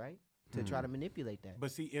grows, right? To try to manipulate that. But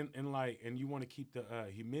see, and you want to keep the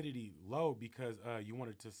humidity low because you want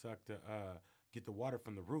it to suck get the water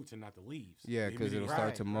from the roots and not the leaves. Yeah, because it'll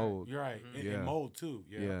start to mold. You're right. And mold too.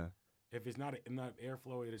 Yeah. If it's not enough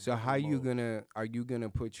airflow, it'll. So how are you gonna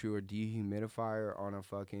put your dehumidifier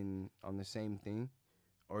on the same thing,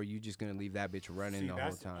 or are you just gonna leave that bitch running the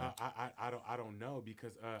whole time? I don't know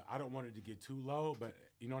because I don't want it to get too low, but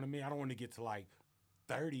you know what I mean. I don't want to get to like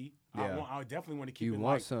 30. Yeah. I definitely want to keep it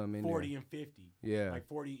like 40 and 50. Yeah. Like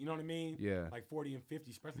 40. You know what I mean? Yeah. Like 40 and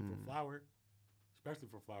 50, especially for flour.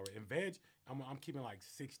 And veg, I'm keeping like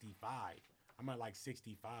 65. I'm at like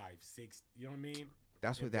 65, 6. You know what I mean?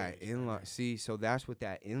 That's what that inline. See, so that's what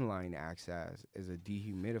that inline acts as is a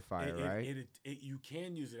dehumidifier, right? You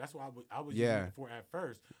can use it. That's why I was using it for at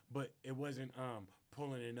first, but it wasn't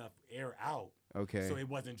pulling enough air out. Okay. So it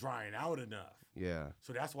wasn't drying out enough. Yeah.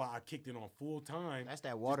 So that's why I kicked it on full time. That's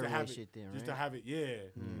that waterway shit then, right? Just to have it,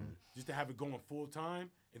 just to have it going full time,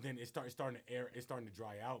 and then it's starting to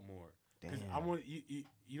dry out more. Because I want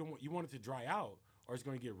you want it to dry out, or it's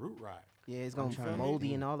going to get root rot. Yeah, it's going to be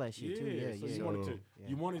moldy and all that shit too. Yeah, so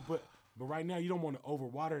you want it but right now you don't want to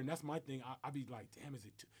overwater, and that's my thing. I be like, damn, is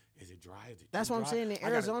it dry? Is it that's what I'm saying. In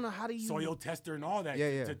Arizona, how do you soil tester and all that?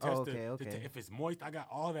 Yeah. To test if it's moist. I got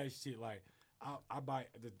all that shit. Like I buy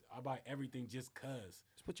everything just cause.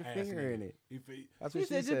 Just put your finger in it. That's what she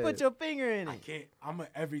said. Just put your finger in it. I can't. I'm a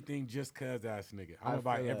everything just cause ass nigga. I'm gonna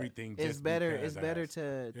buy everything. It's just better. Because it's better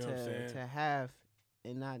ass. to have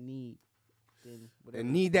and not need.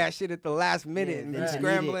 And need that shit at the last minute and then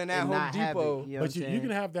scrambling at Home Depot. But you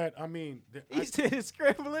can have that. I mean, he said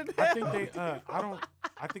scrambling. I think they.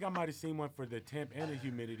 I think I might have seen one for the temp and the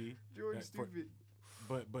humidity. Jordan stupid.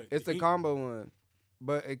 But it's the combo one,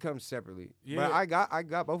 but it comes separately. Yeah. But I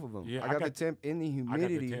got both of them. Yeah, I got the temp and the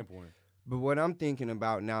humidity. I got the temp one. But what I'm thinking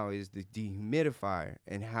about now is the dehumidifier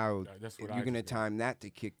and how you're gonna time that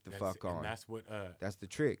to kick the fuck on. That's what. That's the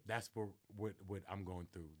trick. That's what I'm going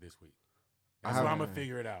through this week. That's what I'm gonna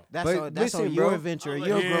figure it out. That's on your adventure.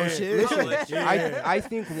 You'll grow shit. I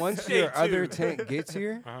think once your other tent gets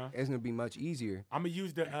here, it's gonna be much easier. I'm gonna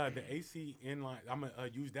use the AC inline. I'm gonna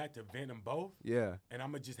use that to vent them both. Yeah. And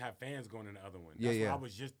I'm gonna just have fans going in the other one. That's what I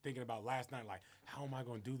was just thinking about last night. Like, how am I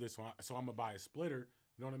gonna do this one? So I'm gonna buy a splitter.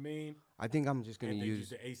 You know what I mean? I think I'm just gonna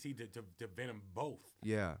use the AC to vent them both.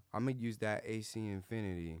 Yeah, I'm gonna use that AC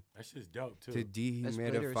Infinity. That shit's dope too. To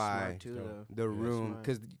dehumidify the room,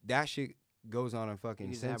 because that shit goes on a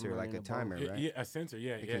fucking sensor, like a timer, right? Yeah, a sensor,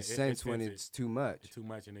 yeah. It can sense when it's too much. It's too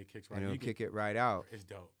much, and it kicks right. And it'll kick it right out. It's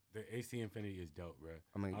dope. The AC Infinity is dope, bro.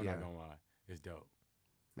 I'm not gonna lie. It's dope.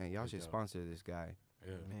 Man, y'all should sponsor this guy.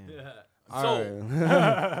 Yeah. Man. All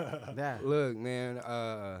right. Look, man,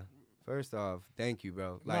 first off, thank you,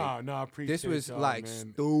 bro. Like, no, I appreciate it. This was like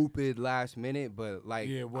stupid last minute, but like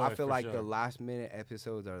I feel like the last minute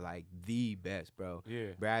episodes are like the best, bro. Yeah.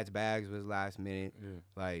 Brad's Bags was last minute. Yeah.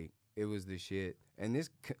 Like, it was the shit. And this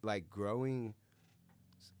like growing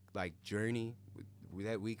like journey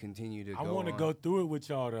that we continue to go on. I want to go through it with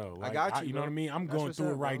y'all though. Like, I got you. You know what I mean? I'm going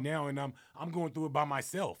through it right now, and I'm going through it by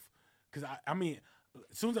myself. Cause I mean,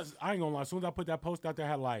 I ain't gonna lie. As soon as I put that post out there, I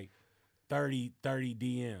had like 30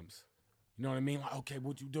 DMs. You know what I mean? Like, okay,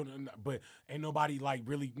 what you doing? But ain't nobody like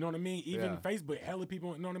really, you know what I mean? Even Facebook, hella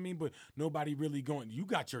people, you know what I mean? But nobody really going, you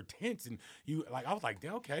got your tents and you, like, I was like,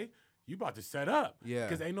 okay, you about to set up. Yeah.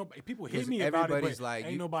 Because ain't nobody, people hit me about it, but like,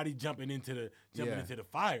 ain't nobody jumping into the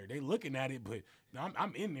fire. They looking at it, but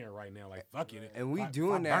I'm in there right now, like, fuck it. And we if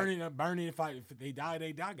doing that. Burning. If they die,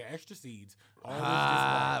 they die. I got extra seeds. All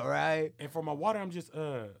right. And for my water, I'm just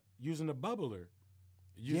using a bubbler.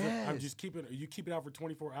 I'm just keeping. You keep it out for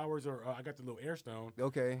 24 hours, or I got the little air stone.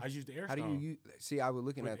 Okay. I use the air stone. How do you see? I was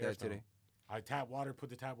looking at that today. I put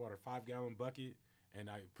the tap water 5-gallon bucket, and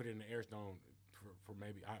I put it in the air stone for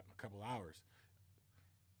maybe a couple hours.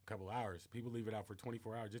 People leave it out for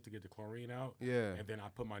 24 hours just to get the chlorine out. Yeah. And then I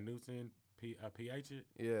put my newts in, pH it.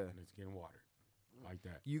 Yeah. And it's getting water, like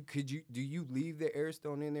that. Do you leave the air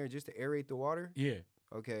stone in there just to aerate the water? Yeah.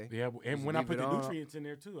 Okay. Yeah, and when I put the nutrients in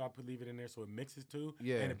there too, I leave it in there so it mixes too.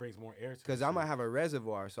 Yeah. And it brings more air. Because I'm gonna have a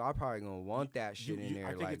reservoir, so I'm probably gonna want that shit in there.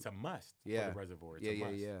 I think it's a must. For the reservoir. It's a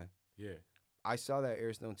must. Yeah. I saw that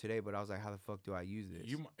air stone today, but I was like, how the fuck do I use this?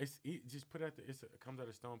 Just put it it comes out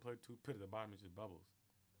of stone plate too. Put it at the bottom, it's just bubbles.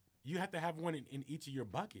 You have to have one in each of your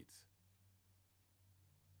buckets.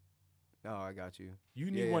 Oh, I got you.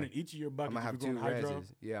 You need one in each of your buckets. I'm gonna have 2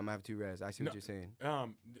 reses. Yeah, I'm gonna have 2 res. I see what you're saying.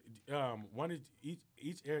 One is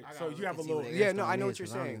each air. So you have a little. Yeah, no, I know what you're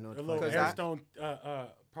saying. A little air stone,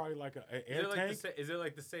 probably like an air tank. Is it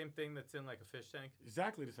like the same thing that's in like a fish tank?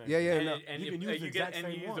 Exactly the same. Yeah, yeah. And you can use the exact same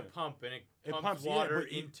one. You use a pump and it pumps water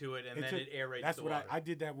into it and then it aerates that's the what water. I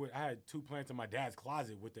did that with. I had 2 plants in my dad's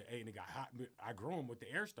closet with the and it got hot. I grew them with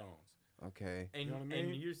the air stones. Okay. And, you know what I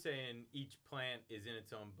mean? And you're saying each plant is in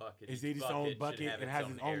its own bucket. It's in its own bucket. It has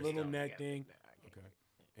its own little neck thing. Okay.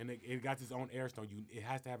 And it got its own air stone. It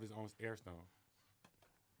has to have its own air stone.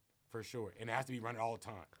 For sure. And it has to be running all the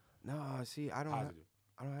time. No, see, I don't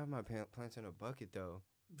have my plants in a bucket though.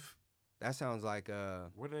 That sounds like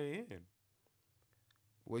what are they in?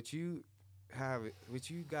 What you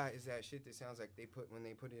got is that shit that sounds like when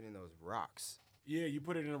they put it in those rocks. Yeah, you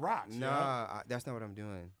put it in the rocks. Nah, that's not what I'm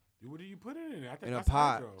doing. What do you put it in? I think in that's a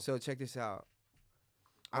pot. hydro. So check this out.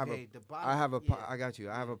 I have a pot. I got you.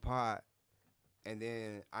 I have a pot, and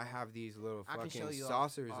then I have these little fucking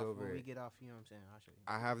saucers over when it. we get off, you know what I'm saying? I'll show you.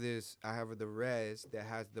 I have the res that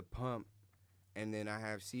has the pump, and then I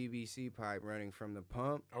have CBC pipe running from the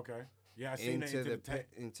pump. Okay. Yeah, I seen into the tent.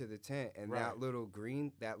 Into the tent, and right. that little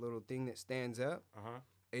thing that stands up.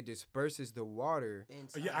 It disperses the water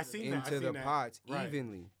into the pots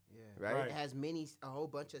evenly. Yeah. Right? It has a whole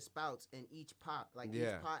bunch of spouts in each pot. Like each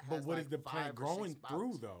pot has But what is the plant growing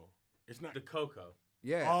through though? It's not the cocoa.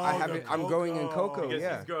 Yeah, I have it. I'm growing in cocoa. Because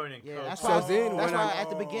yeah, he's growing in cocoa. That's why at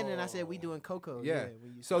the beginning I said we doing cocoa. Yeah.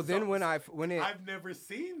 So then when I've never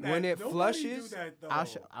seen that. When it Nobody flushes, do that, though. I'll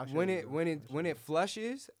show when it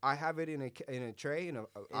flushes, I have it in a tray.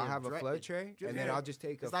 I'll have a flood tray, and then I'll just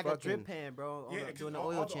take it's like a drip pan, bro. Doing the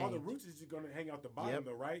oil change. All the roots is just gonna hang out the bottom,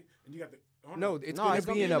 though, right? And you got the it's gonna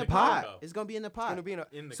be in a pot. It's gonna be in the pot. It's gonna be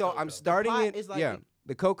in the so cocoa. I'm starting it. Yeah,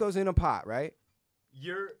 the cocoa's in a pot, right?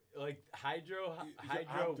 You're like hydro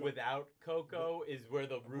without cocoa is where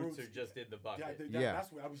the roots are just in the bucket. Yeah.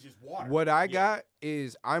 That's what I was just watering. What I got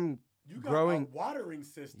is I'm growing a watering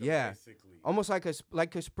system. Yeah, basically. Almost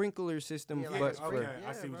like a sprinkler system, but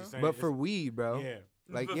I see what you're saying. But for weed, bro. Yeah,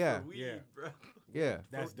 like For weed, bro. Yeah.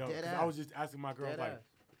 That's dope. I was just asking my girl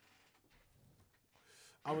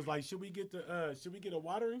I was like, should we get a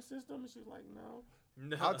watering system? And she's like, no.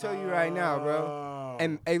 I'll tell you right now, bro.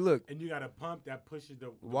 And hey, look. And you got a pump that pushes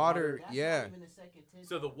the water. Yeah.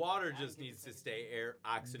 So the water just needs to stay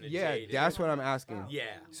oxygenated. Yeah, that's what I'm asking. Yeah.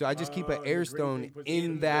 So I just keep an air stone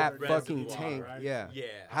in that fucking tank. Right? Yeah. Yeah.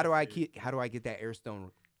 How do I get that air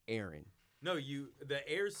stone airing? No, the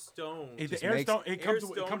air stone. The air stone. It comes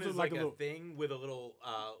with like a thing with a little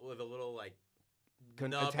like.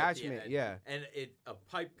 Attachment, yeah, and a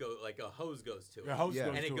pipe a hose goes to it,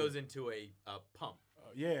 and it goes into a pump,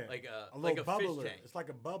 like a bubbler. fish tank. It's like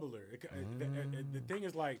a bubbler. The thing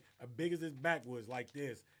is like as big as this backwood, like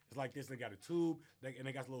this. It's like this. They got a tube, and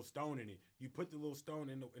they got a little stone in it. You put the little stone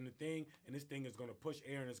in the thing, and this thing is gonna push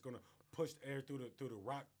air, and it's gonna push air through the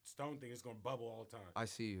rock stone thing. It's gonna bubble all the time. I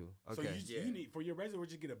see you. Okay. So you need for your reservoir,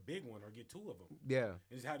 just get a big one or get 2 of them. Yeah. And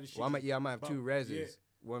just have this shit. Well, I might have 2 reses. Yeah.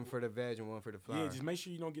 One for the veg and one for the flower. Yeah, just make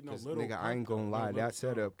sure you don't get no little. Nigga, I ain't gonna lie. That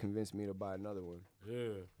setup convinced me to buy another one. Yeah.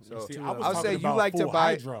 So see, I'll say you like to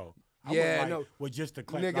buy. Hydro. No. With just the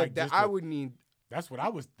nigga, I would need. That's what I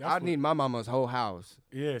was. I need my mama's whole house.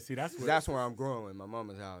 Yeah, see, that's where I'm growing. My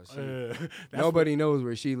mama's house. Nobody knows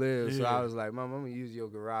where she lives, so I was like, "Mom, I'm gonna use your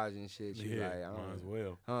garage and shit." She's like, "I might as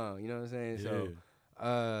well." You know what I'm saying? Yeah. So.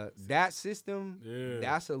 That system,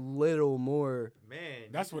 that's a little more. Man,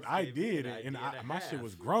 that's what I did, and my shit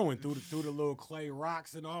was growing through the little clay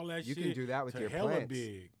rocks and all that shit. You can do that with your plants,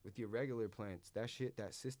 big. with your regular plants. That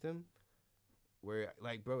system, where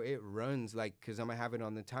like, bro, it runs like, cause I'm gonna have it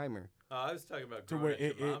on the timer. I was talking about growing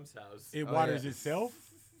at your mom's house. It waters itself.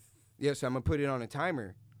 Yeah, so I'm gonna put it on a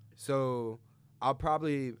timer. So I'll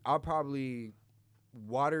probably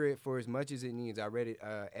water it for as much as it needs. I read it.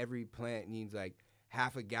 Every plant needs like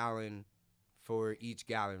half a gallon for each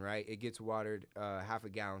gallon, right? It gets watered half a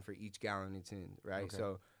gallon for each gallon it's in, right? Okay.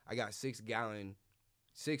 So I got 6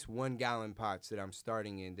 1-gallon pots that I'm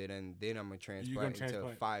starting in, then I'm gonna transplant into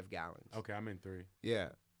 5 gallons. Okay, I'm in 3.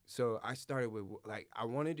 Yeah. So I started with I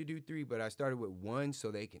wanted to do 3, but I started with 1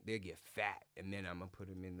 so they'll get fat, and then I'm gonna put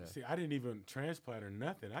them in the. See, I didn't even transplant or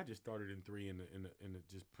nothing. I just started in 3 in the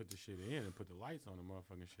just put the shit in and put the lights on the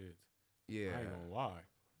motherfucking shits. Yeah. I ain't gonna lie.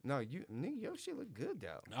 No, nigga, your shit look good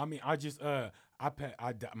though. I mean, I just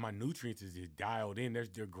my nutrients is just dialed in.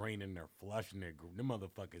 They're graining, they're flushing, them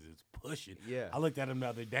motherfuckers is pushing. Yeah. I looked at them the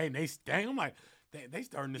other day and they stank. I'm like, they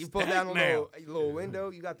starting to You stank pull down a now. little window.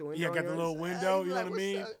 You got the window. Yeah, I got the yours? little window. You know like, what I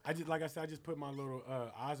mean? up? I just like I said, I just put my little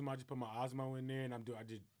Osmo. I just put my Osmo in there, and I'm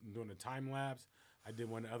doing a time lapse. I did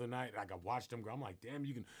one the other night. Like I watched them grow. I'm like, damn,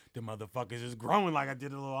 the motherfuckers is growing. Like I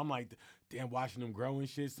did a little. I'm like, damn, watching them grow and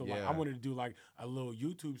shit. So like, I wanted to do like a little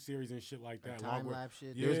YouTube series and shit like that. Time lapse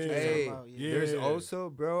shit. Yeah. There's also,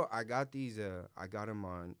 bro. I got these. I got them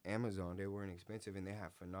on Amazon. They weren't expensive and they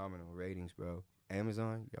have phenomenal ratings, bro.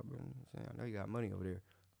 Amazon, I know you got money over there.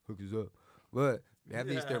 Hook us up. But they have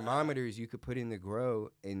these thermometers you could put in the grow,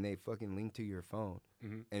 and they fucking link to your phone,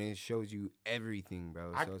 and it shows you everything,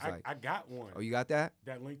 bro. So it's like I got one. Oh, you got that?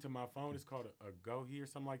 That link to my phone is called a Go or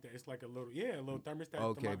something like that. It's like a little thermostat.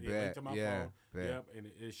 Okay, link to my phone. Bet. Yep,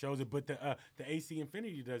 and it shows it. But the AC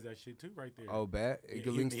Infinity does that shit too, right there. Oh, bet it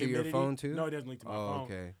links to humidity. your phone too. No, it doesn't link to my phone.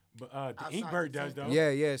 Okay. But the Inkbird does though.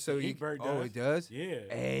 Yeah. So the Inkbird does. Oh, it does. Yeah.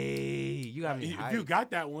 Hey, you got me. If you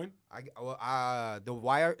got that one, the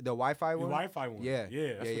Wi-Fi one. The Wi-Fi one. Yeah.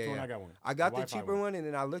 That's the one I got one. I got the Wi-Fi cheaper one, and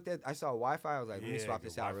then I saw Wi-Fi. I was like, let me swap the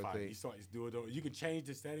this out real Wi-Fi. quick. You can change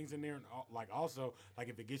the settings in there, and like also like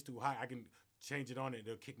if it gets too hot, I can change it on it.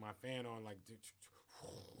 It'll kick my fan on like.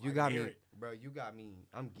 You got me, bro. You got me.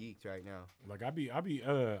 I'm geeked right now. Like I be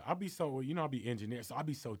so I be engineer, so I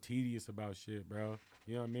be so tedious about shit, bro.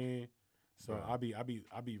 You know what I mean? So I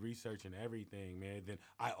be researching everything, man. Then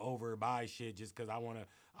I overbuy shit just because I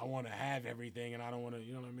wanna have everything, and I don't wanna,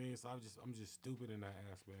 you know what I mean? So I'm just stupid in that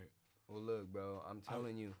aspect. Well, look, bro. I'm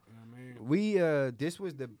telling you, you know what I mean? we this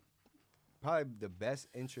was probably the best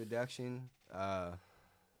introduction.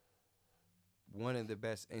 One of the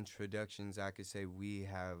best introductions I could say we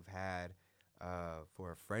have had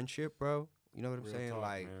for a friendship, bro. You know what I'm Real saying? talk,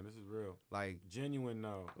 Like, man, this is real. Like Genuine,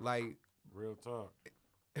 though. Like real talk.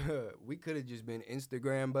 We could have just been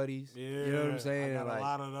Instagram buddies. Yeah, you know what I'm saying? I got like, a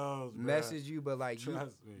lot of those. Bro. Message you, but like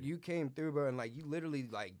you came through, bro, and like you literally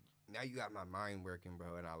like. Now you got my mind working,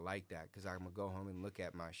 bro, and I like that because I'm gonna go home and look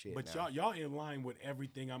at my shit. But now. y'all in line with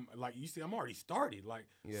everything. I'm like, you see, I'm already started. Like,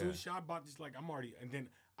 as soon as y'all bought this, like, I'm already, and then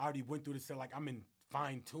I already went through the set. Like, I'm in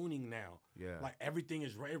fine tuning now. Yeah. Like everything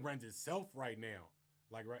it runs itself right now.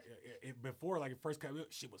 Like before, like it first came,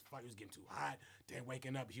 shit was it was getting too hot. Then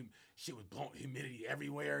waking up, shit was blowing humidity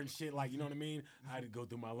everywhere and shit. Like, you know what I mean? I had to go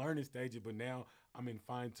through my learning stages, but now I'm in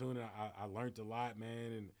fine tuning. I learned a lot,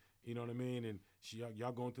 man, and. You know what I mean? And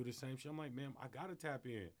y'all going through the same shit. I'm like, man, I gotta tap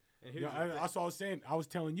in. And that's what I was saying. I was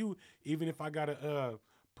telling you, even if I gotta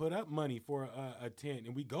put up money for a tent,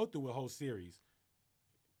 and we go through a whole series.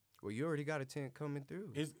 Well, you already got a tent coming through.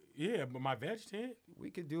 But my veg tent.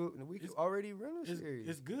 We could do it. We could already run a series.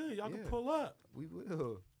 It's good. Y'all can pull up. We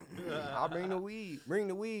will. I'll bring the weed. Bring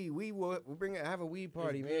the weed. We'll have a weed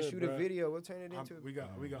party, man. Shoot a video. We'll turn it into. We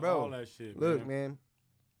got bro, all that shit. Look, man.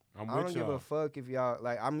 I don't give a fuck if y'all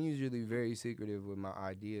like. I'm usually very secretive with my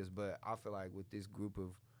ideas, but I feel like with this group of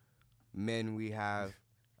men we have,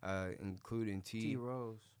 including T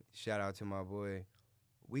Rose, shout out to my boy,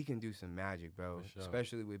 we can do some magic, bro. Sure.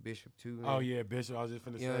 Especially with Bishop too. Man. Oh yeah, Bishop. I was just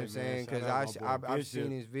finna say. You know what I'm saying? Because I've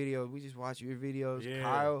seen his videos. We just watch your videos.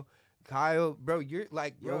 Yeah. Kyle, bro, you're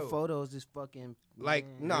like, bro, your photos is fucking like.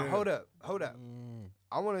 No, hold up.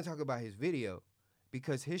 I want to talk about his video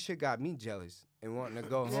because his shit got me jealous. And wanting to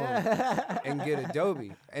go home and get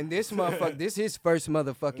Adobe. And this motherfucker, this his first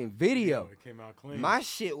motherfucking video. It came out clean. My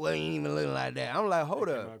shit wasn't even looking like that. I'm like, hold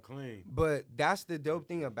up. Came out clean. But that's the dope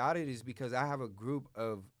thing about it is because I have a group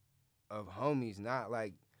of homies, not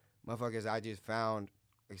like motherfuckers I just found,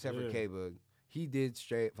 except for K-Bug. He did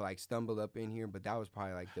straight for like stumble up in here, but that was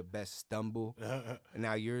probably like the best stumble. And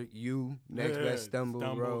now you're next best stumble,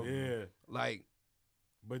 bro. Yeah. Like.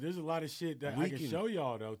 But there's a lot of shit that I can show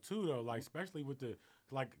y'all though too though, like especially with the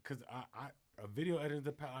cause I a video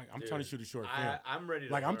editing I'm trying to shoot a short film. I'm ready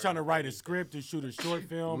to I'm trying to write a script and shoot a short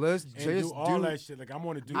film. Let's and just do all that shit. Like I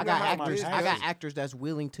want to do. I got actors that's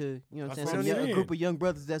willing to, you know what I'm saying? A group of young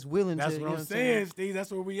brothers that's willing to. That's what I'm saying, Steve.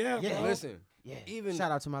 That's where we at. Yeah. Bro. Listen. Yeah. Even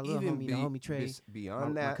shout out to my little homie, the homie Trey.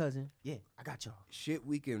 Beyond that, my cousin. Yeah, I got y'all. Shit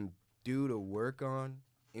we can do to work on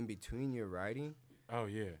in between your writing. Oh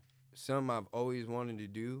yeah. Something I've always wanted to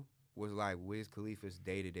do was like Wiz Khalifa's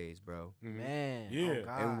day-to-days, bro. Mm-hmm. Man. Yeah. Oh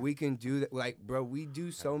God. And we can do that. Like, bro, we do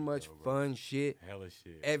so much fun shit. Hella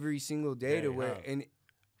shit. Every single day to where, and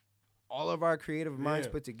all of our creative minds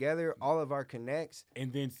put together, all of our connects.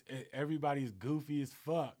 And then everybody's goofy as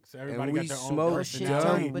fuck. So everybody and got their own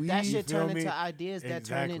personality. But that shit turned into ideas that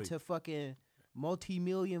turn into fucking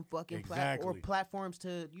multi-million fucking platforms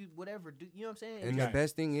to you whatever. You know what I'm saying? And the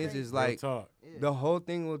best thing is like the whole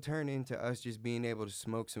thing will turn into us just being able to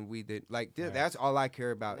smoke some weed that like that's all I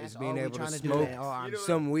care about is being able to smoke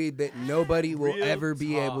some weed that nobody will ever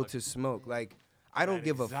be able to smoke. Like I don't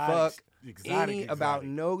give a fuck about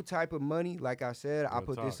no type of money. Like I said, I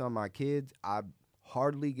put this on my kids. I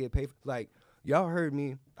hardly get paid. Like y'all heard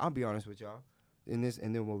me. I'll be honest with y'all in this,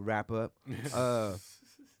 and then we'll wrap up.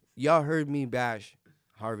 Y'all heard me bash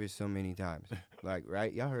Harvest so many times. Like,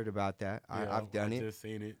 right? Y'all heard about that. Yeah, I've done it. Just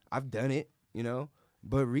seen it. I've done it, you know?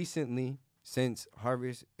 But recently, since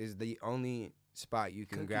Harvest is the only spot you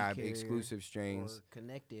can grab exclusive strains, or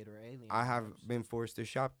connected or alien, I have been forced to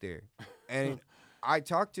shop there. And I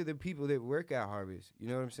talk to the people that work at Harvest. You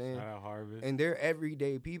know what I'm saying? Shout out Harvest. And they're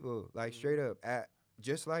everyday people, like straight up,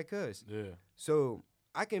 just like us. Yeah. So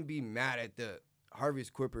I can be mad at the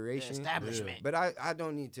Harvest Corporation establishment, but I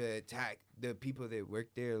don't need to attack the people that work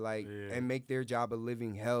there, like, and make their job a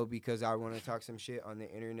living hell because I want to talk some shit on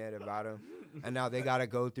the internet about them, and now they gotta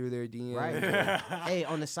go through their DMs. Right. Hey,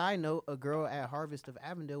 on the side note, a girl at Harvest of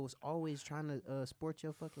Avondale was always trying to sport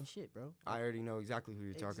your fucking shit, bro. I already know exactly who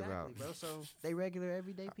you're talking about, bro. So they regular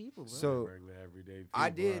everyday people, bro. So regular everyday people, I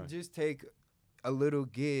did just take a little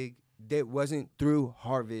gig that wasn't through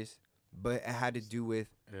Harvest, but it had to do with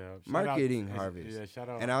marketing Harvest. Yeah, shout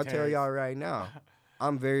out. And I'll tell y'all right now,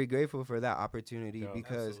 I'm very grateful for that opportunity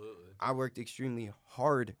because I worked extremely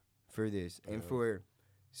hard for this and for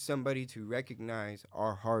somebody to recognize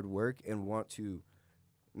our hard work and want to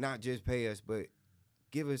not just pay us, but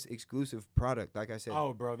give us exclusive product. Like I said,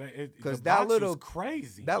 bro, because that little was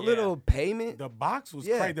crazy, that little payment, the box was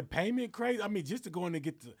crazy. The payment crazy. I mean, just to go in and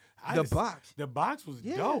get the box was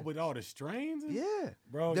dope with all the strains.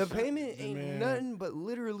 Bro, the payment ain't nothing but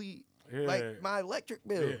literally like my electric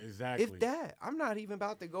bill. Yeah, exactly. If that, I'm not even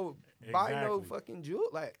about to go buy no fucking jewelry.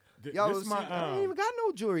 Like y'all this will see, my, I ain't even got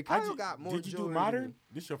no jewelry. Kyle got more jewelry. Did you do modern?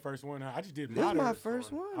 This your first one? Huh? I just did this modern. This is my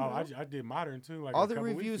first one. Oh, I did modern too. Like all the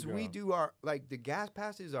reviews we do are like the gas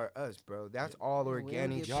passes are us, bro. That's all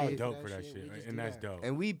organic y'all shit. Dope for that shit, and that's dope.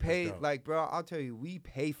 And we pay like, bro. I'll tell you, we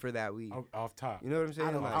pay for that weed off top. You know what I'm saying?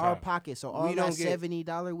 Out of our pocket. So all that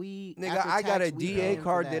 $70 weed. Nigga, I got a DA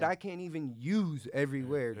card that I can't even use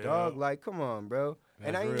everywhere, dog. Like, come on, bro.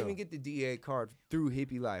 And I didn't even get the DA card through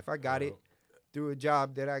Hippy Life. I got it through a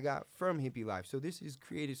job that I got from Hippy Life. So this has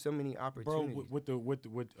created so many opportunities. Bro,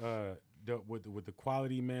 with the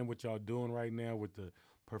quality, man, what y'all doing right now, with the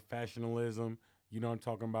professionalism, you know what I'm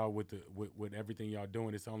talking about, with everything y'all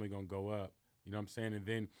doing, it's only gonna go up. You know what I'm saying? And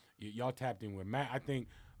then y'all tapped in with Matt. I think,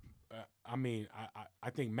 I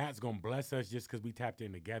think Matt's gonna bless us just because we tapped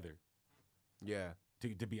in together. Yeah.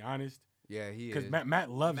 To be honest. Yeah, he is. Because Matt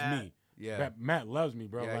loves me. Yeah, Matt loves me,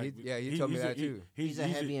 bro. Yeah, he told me that too. He's a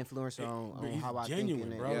heavy influencer on how I genuine,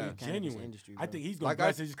 think bro. in He's genuine. Industry, bro. I think he's gonna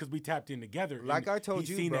bless us just because we tapped in together. Like I told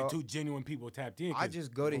you, he's seen bro, that two genuine people tapped in. I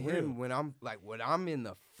just go to him when I'm like, when I'm in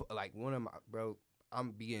the like one of my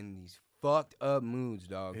I'm being these fucked up moods,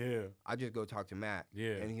 dog. Yeah. I just go talk to Matt.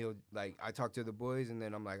 Yeah. And he'll like I talk to the boys, and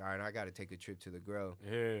then I'm like, all right, I got to take a trip to the grow.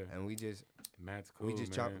 Yeah. And we just Matt's cool. We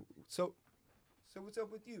just man. chop. So what's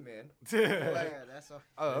up with you, man? That's all.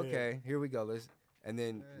 Oh, okay. Here we go. And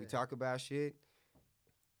then we talk about shit.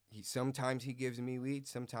 Sometimes he gives me weed,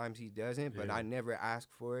 sometimes he doesn't, but I never ask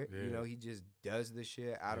for it. Yeah. You know, he just does the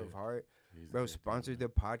shit out of heart. He's bro, sponsored the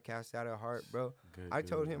podcast out of heart, bro. I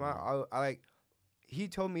told him I like. He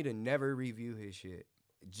told me to never review his shit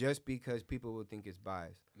just because people will think it's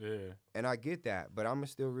biased. Yeah. And I get that, but I'ma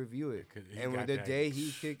still review it. And when the that. day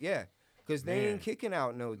he kick, because they ain't kicking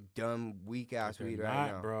out no dumb weak ass weed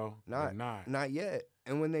right now, bro. Not yet.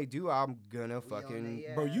 And when they do, I'm gonna fucking.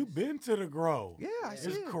 Bro, you been to the grow? Yeah, I see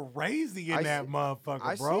it's it. crazy in that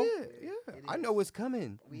motherfucker, bro. I see it. Yeah, I know what's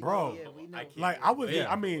coming, bro. We know. Like I was,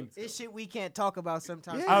 I mean, it's shit we can't talk about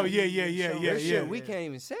sometimes. Oh yeah. Shit we can't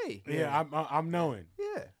even say. Yeah, I'm knowing.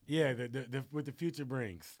 Yeah. The what the future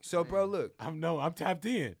brings. So, bro, look, I'm tapped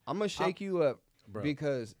in. I'm gonna shake you up. Bro.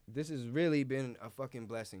 Because this has really been a fucking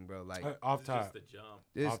blessing, bro. Like off top, just the jump.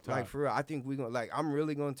 This like for real. I think we gonna like. I'm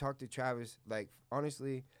really gonna talk to Travis. Like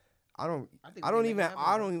honestly, I don't even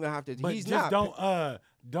have to. But he's just not.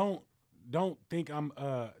 Don't think I'm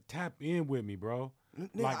tap in with me, bro.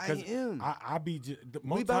 Like, I am. I be just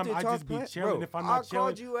most time I just be chilling. Bro, if I'm not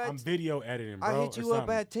chilling, I'm video editing, bro. I hit you up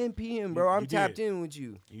at 10 p.m., bro. I'm tapped in with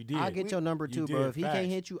you. You did. I'll get your number too, bro. If he can't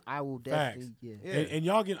hit you, I will definitely. Yeah. And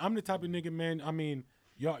y'all I'm the type of nigga, man. I mean,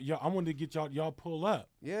 y'all. I wanted to get y'all pull up.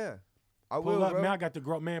 Yeah. Pull up, bro. man. I got the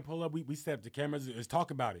grown man. Pull up. We set up the cameras. Let's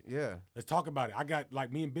talk about it. Yeah. Let's talk about it. I got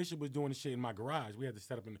like me and Bishop was doing the shit in my garage. We had to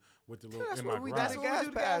set up with the little That's in where my we garage. did the gas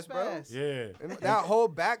pass, bro. Yeah. And that whole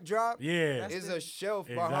backdrop Yeah. is a shelf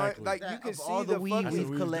behind. Exactly. Like you can see all the the weed fucking what we've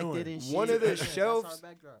we was collected doing. and shit. one of the That's our shelves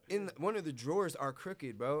backdrop. in one of the drawers are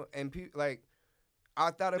crooked, bro. And like,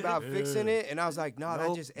 I thought about fixing it, and I was like, nah, that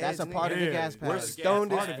Nope, just that's adds a part of the Yeah. gas We're pass.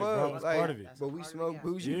 stoned as Part of it, bro. fuck, It's like, part of it. but we That's a smoke part of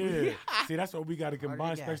the bougie Yeah. weed. See, that's what we got to Part of the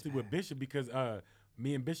combine, gas especially with pass. Bishop, because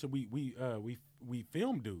me and Bishop we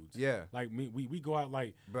film dudes. Yeah, Like we go out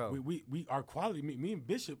like bro. we our quality. Me and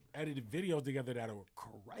Bishop edited videos together that are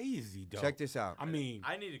crazy, dope. Check this out. I mean,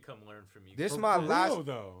 I need to come learn from you. This guys. my for last. real,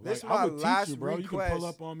 though. this Like, my I would last teach you, bro. You can pull request.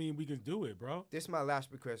 up on me and we can do it, bro. This is my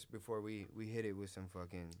last request before we hit it with some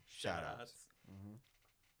fucking shout outs. Shout-outs.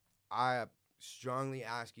 I strongly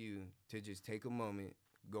ask you to just take a moment,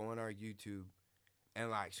 go on our YouTube, and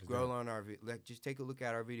like scroll on our like just take a look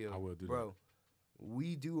at our video. I will do bro.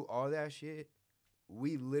 We do all that shit.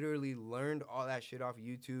 We literally learned all that shit off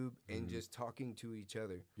YouTube and just talking to each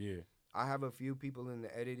other. Yeah. I have a few people in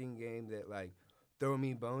the editing game that like throw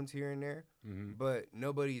me bones here and there, but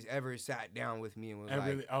nobody's ever sat down with me and was And like,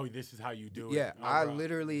 really, oh, this is how you do it. yeah, No, I bro.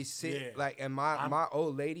 literally sit Yeah. like, and my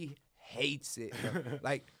old lady hates it. bro.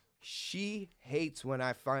 Like, she hates when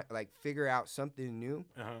I figure out something new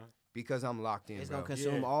because I'm locked in. It's bro. gonna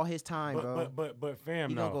consume Yeah. all his time, bro. But fam,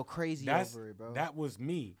 He no. gonna go crazy over it, bro. That was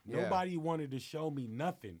me. Yeah. Nobody wanted to show me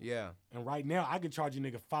nothing. Yeah, And right now, I can charge a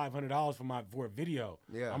nigga $500 for a video.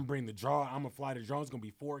 Yeah. I'm bringing the drone. I'm gonna fly the drone. It's gonna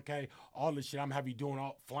be 4K. All this shit. I'm have you doing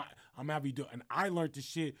I'm have you doing. And I learned the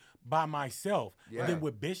shit by myself. Yeah. And then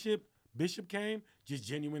with Bishop came, just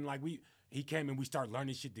genuine. Like he came and we started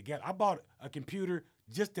learning shit together. I bought a computer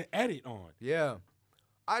just to edit on. yeah.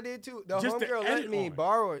 I did too. The Just to homegirl let edit me on.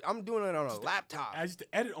 borrow it. I'm doing it on a laptop. I just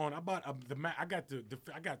to edit on. I bought I got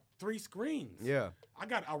I got 3 screens. Yeah, I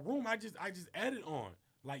got a room. I just edit on.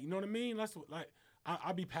 Like, you know what I mean? That's what, like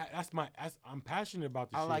I'm passionate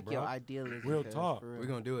about this I shit, like bro. your idealism. Real cuz, talk. for real. we're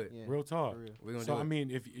gonna do it. Yeah. Real talk. For real. We're gonna So do I it.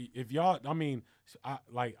 mean, if y'all, I mean, I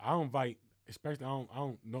don't invite, especially I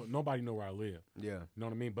don't nobody know where I live. Yeah, You know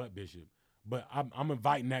what I mean? But Bishop. But I'm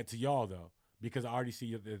inviting that to y'all though, because I already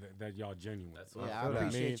see that y'all genuine. That's what Yeah, I I feel that.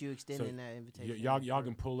 appreciate So you extending that invitation. y'all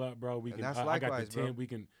can pull up, bro. We And can. that's I got likewise, the 10. bro.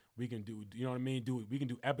 We can do. You know what I mean? We can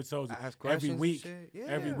do episodes ask every questions and week. shit. Yeah.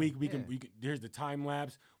 Every week we Yeah. can. There's the time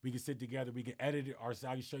lapse. We can sit together. We can edit it ourselves.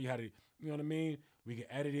 I can show you how to. You know what I mean? We can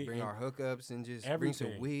edit it. Bring and our hookups and just bring some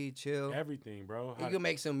Everything. weed, chill. everything, bro. You can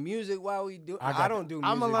make some music while we do. I got I don't do music.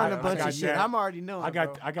 I'm gonna learn a I bunch got of shit. that. I'm already knowing. I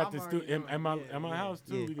got bro. this I'm dude already in my knowing. in my Yeah, house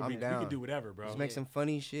too. yeah. We can I'm we down. can do whatever, bro. Just make some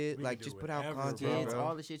funny shit. We Like can just do put out whatever, content, bro. Kids, bro.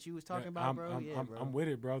 all the shit you was talking about, bro. Yeah, bro. I'm with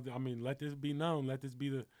it, bro. I mean, let this be known. Let this be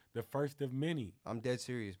the first of many. I'm dead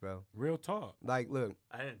serious, bro. Real talk. Like, look,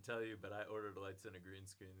 I didn't tell you, but I ordered lights and a green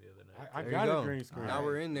screen the other night. I there got you a go. green screen. Now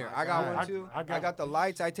we're in there. My I got God. one too. I I got- got the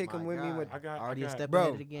lights. I take My them with me. God. With Already a step Bro,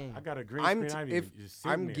 ahead of the game. I got a green I'm screen. t- I if just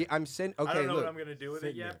I'm sitting there. I'm sent. I Okay, don't know look. what I'm gonna do with it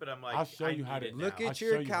Sitting yet, there. but I'm like, I'll show I you how need to it Look now. at I'll show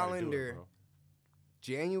your you how to do it, calendar. bro.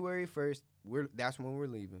 January 1st. That's when we're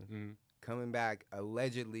leaving. Mhm. Coming back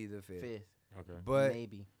allegedly the 5th, Fifth, Okay. but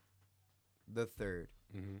maybe. the 3rd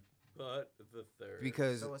Mm-hmm. But the third.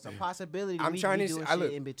 because So it's a possibility. I'm we trying be to doing see- I shit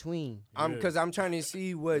look- in between. I'm trying to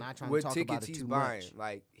see what Not trying to talk about tickets it he's too buying. much.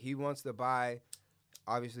 Like he wants to buy,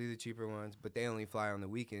 obviously the cheaper ones, but they only fly on the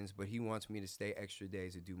weekends. But he wants me to stay extra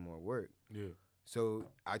days to do more work. Yeah. So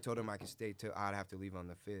I told him I could stay till I'd have to leave on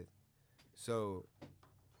the 5th. So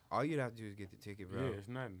all you'd have to do is get the ticket, bro. Yeah, it's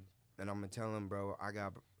nothing. And I'm gonna tell him, bro,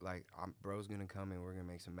 bro's gonna come and we're gonna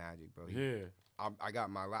make some magic, bro. Yeah. I got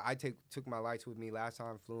my took my lights with me last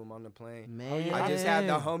time, flew him on the plane. Man, yeah, I just had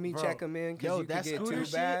the homie Bro. check him in because Yo, you that could get scooter 2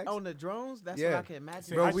 shit bags. on the drones. That's Yeah. what I can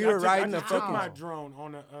imagine. Bro, we were riding I the just took fucking- my drone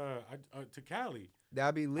on to Cali.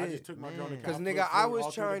 That'd be I lit. just took my drone to Man. Cali. Cause flew- nigga, flew I all was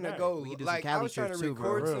through the trying to back. go We could do some like I Cali was trying to trips too, bro.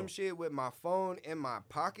 record Real. some shit with my phone in my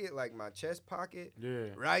pocket, like my chest pocket. Yeah.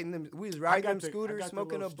 Riding them, we was I riding got them the- I scooters, got the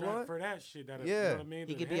smoking little a strap blunt. for that shit. That Yeah. you know what I mean?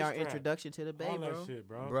 He The could be head our strap. introduction to the bay, All bro. that shit,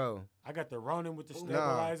 bro. Bro, I got the Ronin with the Nah,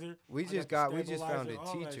 stabilizer. we I just got the we just found a stabilizer,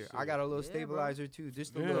 all that teacher. shit. I got a little Yeah, bro. stabilizer too,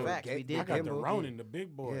 just a Yeah. little. Facts, we did I got the gimbal. Ronin, the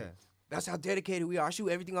big boy. Yeah, that's how dedicated we are. I shoot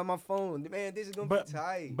everything on my phone, man. This is gonna be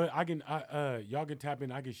tight. But I can y'all can tap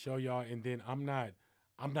in. I can show y'all, and then I'm not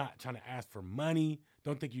trying to ask for money.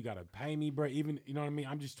 Don't think you gotta pay me, bro. Even you know what I mean.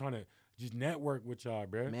 I'm just trying to just network with y'all,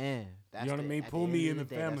 bro. Man, that's know what I mean? at Pull the me end in of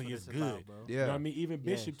the day, that's family what is it's about, good. bro. Yeah. You know what I mean? Even Yes.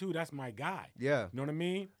 Bishop too. That's my guy. Yeah, You know what I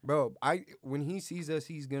mean? bro. When he sees us,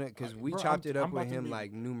 he's gonna because we Bro, chopped it up I'm with about to him be-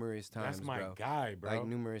 like numerous times, That's my bro. guy, bro. Like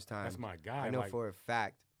numerous times. That's my guy. I know like, for a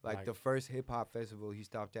fact. Like like- the first hip hop festival, he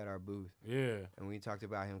stopped at our booth Yeah, and we talked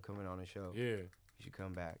about him coming on the show. yeah. You should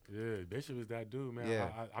come back. Yeah, Bishop is that dude, man. Yeah.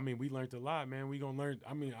 I mean, we learned a lot, man. We gonna learn.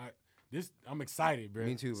 I mean, I'm excited, bro.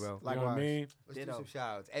 Me too, bro. You know what I mean? Let's do some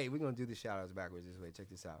shout outs. Hey, we're going to do the shout outs backwards this way. Check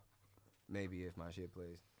this out. Maybe if my shit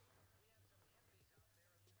plays.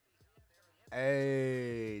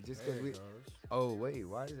 Hey, just because we. Oh, wait.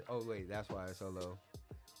 Why is it? Oh, wait. That's why it's so low.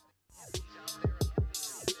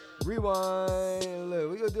 Rewind.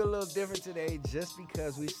 Look, we're going to do a little different today just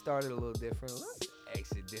because we started a little different. Let's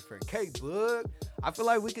exit different. K-Boog. I feel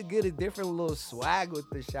like we could get a different little swag with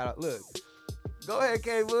this shout out. Look. Go ahead,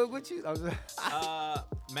 K-Boog. What you?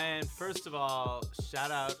 Man, first of all, shout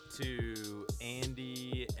out to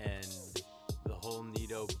Andy and the whole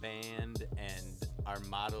Nito band and our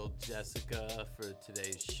model Jessica for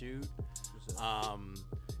today's shoot.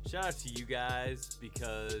 Shout out to you guys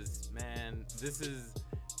because, man, this is,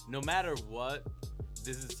 no matter what,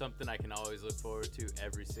 this is something I can always look forward to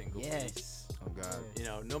every single week. Oh, God. You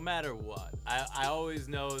know, no matter what. I always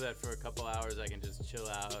know that for a couple hours I can just chill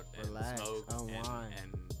out and relax, smoke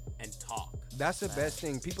and talk. That's the best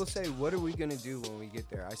thing. People say, what are we going to do when we get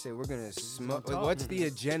there? I say, we're going to smoke. talk. What's the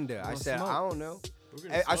agenda? I said, smoke. I don't know.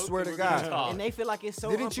 I Smoke swear and to we're God. gonna talk. And they feel like it's so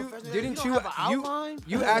Didn't you unprofessional. Have an outline?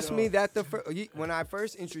 you asked me that when I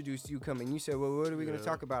first introduced you coming, you said, well, what are we going to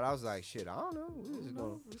talk about? I was like, shit, I don't know.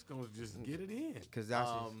 We're just gonna just get it in. Because that's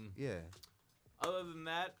yeah. Other than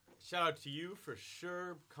that, shout out to you for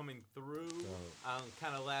sure coming through.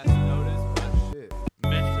 Kind of last notice, but Shit.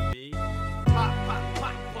 meant to be. Pop, pop,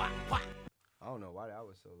 pop, pop, pop. I don't know why that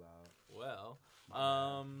was so loud. Well,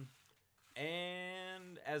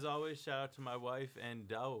 and as always, shout out to my wife and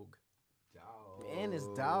dog. And his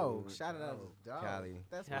dog. Shout out to his dog. Cali.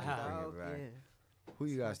 That's my Bring dog. it back. Yeah. Who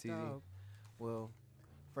you got, That's my TZ? dog. Well,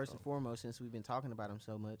 first and foremost, since we've been talking about him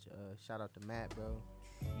so much, shout out to Matt, bro.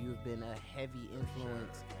 You've been a heavy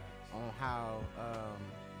influence on how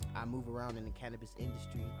I move around in the cannabis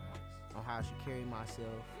industry, on how I should carry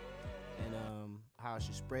myself, and how I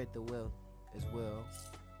should spread the wealth as well.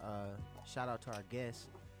 Shout out to our guest.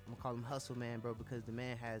 I'm gonna call him Hustle Man, bro, because the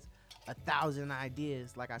man has 1,000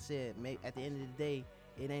 ideas. Like I said, at the end of the day,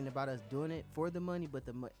 it ain't about us doing it for the money, but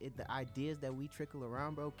the ideas that we trickle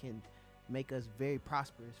around, bro, can make us very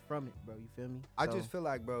prosperous from it, bro. You feel me? I just feel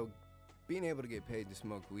like, bro, being able to get paid to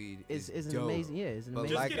smoke weed is an dope. amazing, yeah, it's an But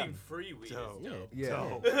amazing. Just like getting free weed is dope.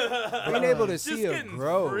 Yeah. Being able to see it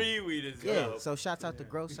grow. Free weed is Yeah, dope. so shouts out to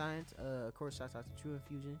Grow Science. Of course, shouts out to True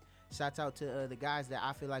Infusion. Shouts out to the guys that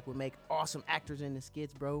I feel like would make awesome actors in the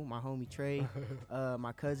skits, bro. My homie Trey,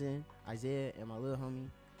 my cousin Isaiah, and my little homie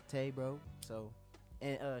Tay, bro. So,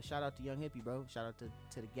 and shout out to Young Hippy, bro. Shout out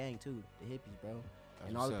to the gang too, the Hippies, bro,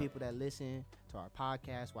 and all the people that listen to our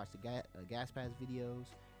podcast, watch the Gas Pass videos,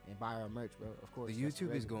 and buy our merch, bro. Of course, The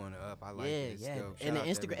YouTube is going up. I like it. It's dope. And the Shout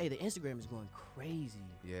out to Instagram, the Instagram is going crazy.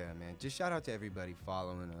 Yeah, man. Just shout out to everybody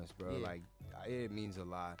following us, bro. Yeah. Like, it means a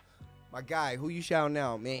lot. My guy, who you shouting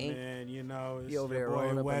out, man? Man, you know, it's He over your there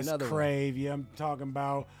rolling boy up Wes another one. Crave. Yeah, I'm talking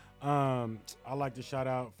about. I like to shout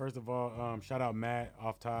out, first of all, shout out Matt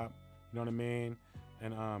off top. You know what I mean?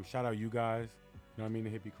 And shout out you guys. You know what I mean? The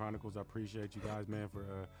Hippy Chronicles. I appreciate you guys, man,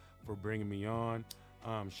 for bringing me on.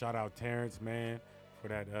 Shout out Terrence, man, for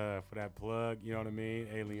that plug. You know what I mean?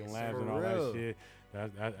 Alien Labs and all real. that shit.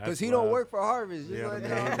 Because he don't work for Harvest. Just Yeah, like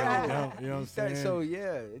man, that. you know what I'm saying? So,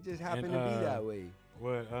 yeah, it just happened to be that way.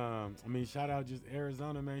 What I mean, shout out just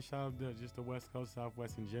Arizona, man. Shout out to just the West Coast,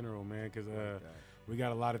 Southwest in general, man. Because we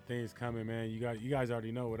got a lot of things coming, man. You guys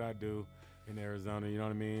already know what I do in Arizona. You know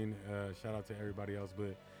what I mean? Shout out to everybody else,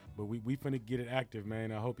 but we finna get it active,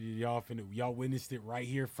 man. I hope y'all witnessed it right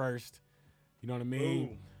here first. You know what I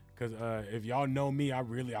mean? Because if y'all know me, I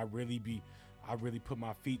really put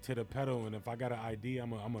my feet to the pedal, and if I got an idea, I'm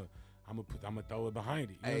gonna throw it behind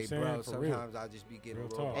it. You know Hey, what I'm saying? bro, For real. sometimes I'll just be getting Real a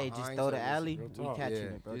little talk. Hey, behind, just throw so the just- alley. real We talk. catching Yeah,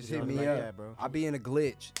 it, bro. just You hit know me what I mean? up. Yeah, bro. I'll be in a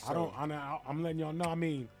glitch. So. I'm letting y'all know. I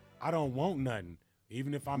mean, I don't want nothing.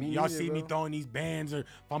 Even if Me y'all neither, see me bro. throwing these bands, or if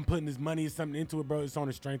I'm putting this money or something into it, bro, it's on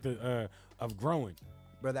the strength of growing.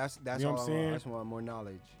 Bro, that's You know all what I'm I want. saying? I just want more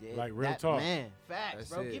knowledge. Yeah, Like, real that- talk. Man, facts, That's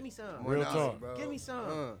bro. it. Give me some. More Real knowledge, talk. bro. Give me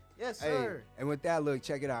some. Yes, Hey, sir. and with that, look,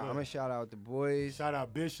 check it out. Look. I'm gonna shout out the boys. Shout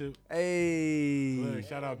out Bishop. Hey. Look,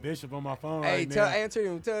 shout out Bishop on my phone Hey, right tell now. answer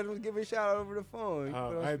him. Tell him to give a shout out over the phone.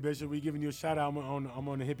 Hey Bishop, we giving you a shout out. I'm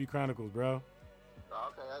on the Hippy Chronicles, bro. Okay,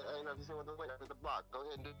 I ain't know if you said what the way after the block. Go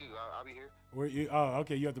ahead and do. I'll be here. Where you? Oh,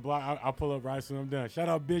 okay. You have to block. I'll pull up right as soon as I'm done. Shout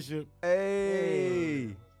out Bishop.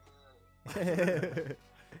 Hey.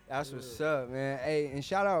 That's what's up, man. Hey, and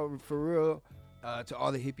shout out for real to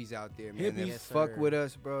all the hippies out there, man. That Hippies. fuck Yes, with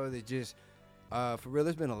us, bro. That just for real.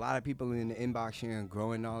 There's been a lot of people in the inbox sharing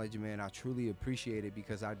growing knowledge, man. I truly appreciate it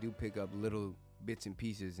because I do pick up little bits and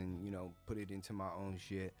pieces and, you know, put it into my own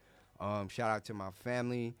shit. Shout out to my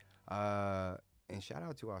family. And shout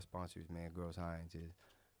out to our sponsors, man. Girls Heinz is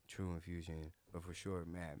True Infusion. But for sure,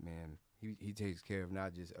 Matt, man, he takes care of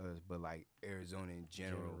not just us, but like Arizona in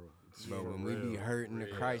general. But when we be hurting the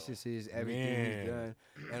crises, everything he's done.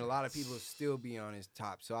 And a lot of people still be on his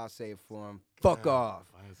top. So I'll say it for him. Fuck off.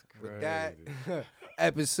 With that,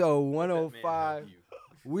 episode 105.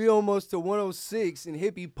 We almost to 106 in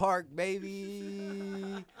Hippy Park,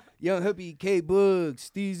 baby. Young Hippy, K Bug,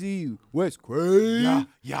 Steezy, West Craig.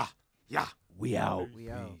 Yeah. We out.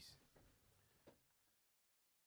 We out.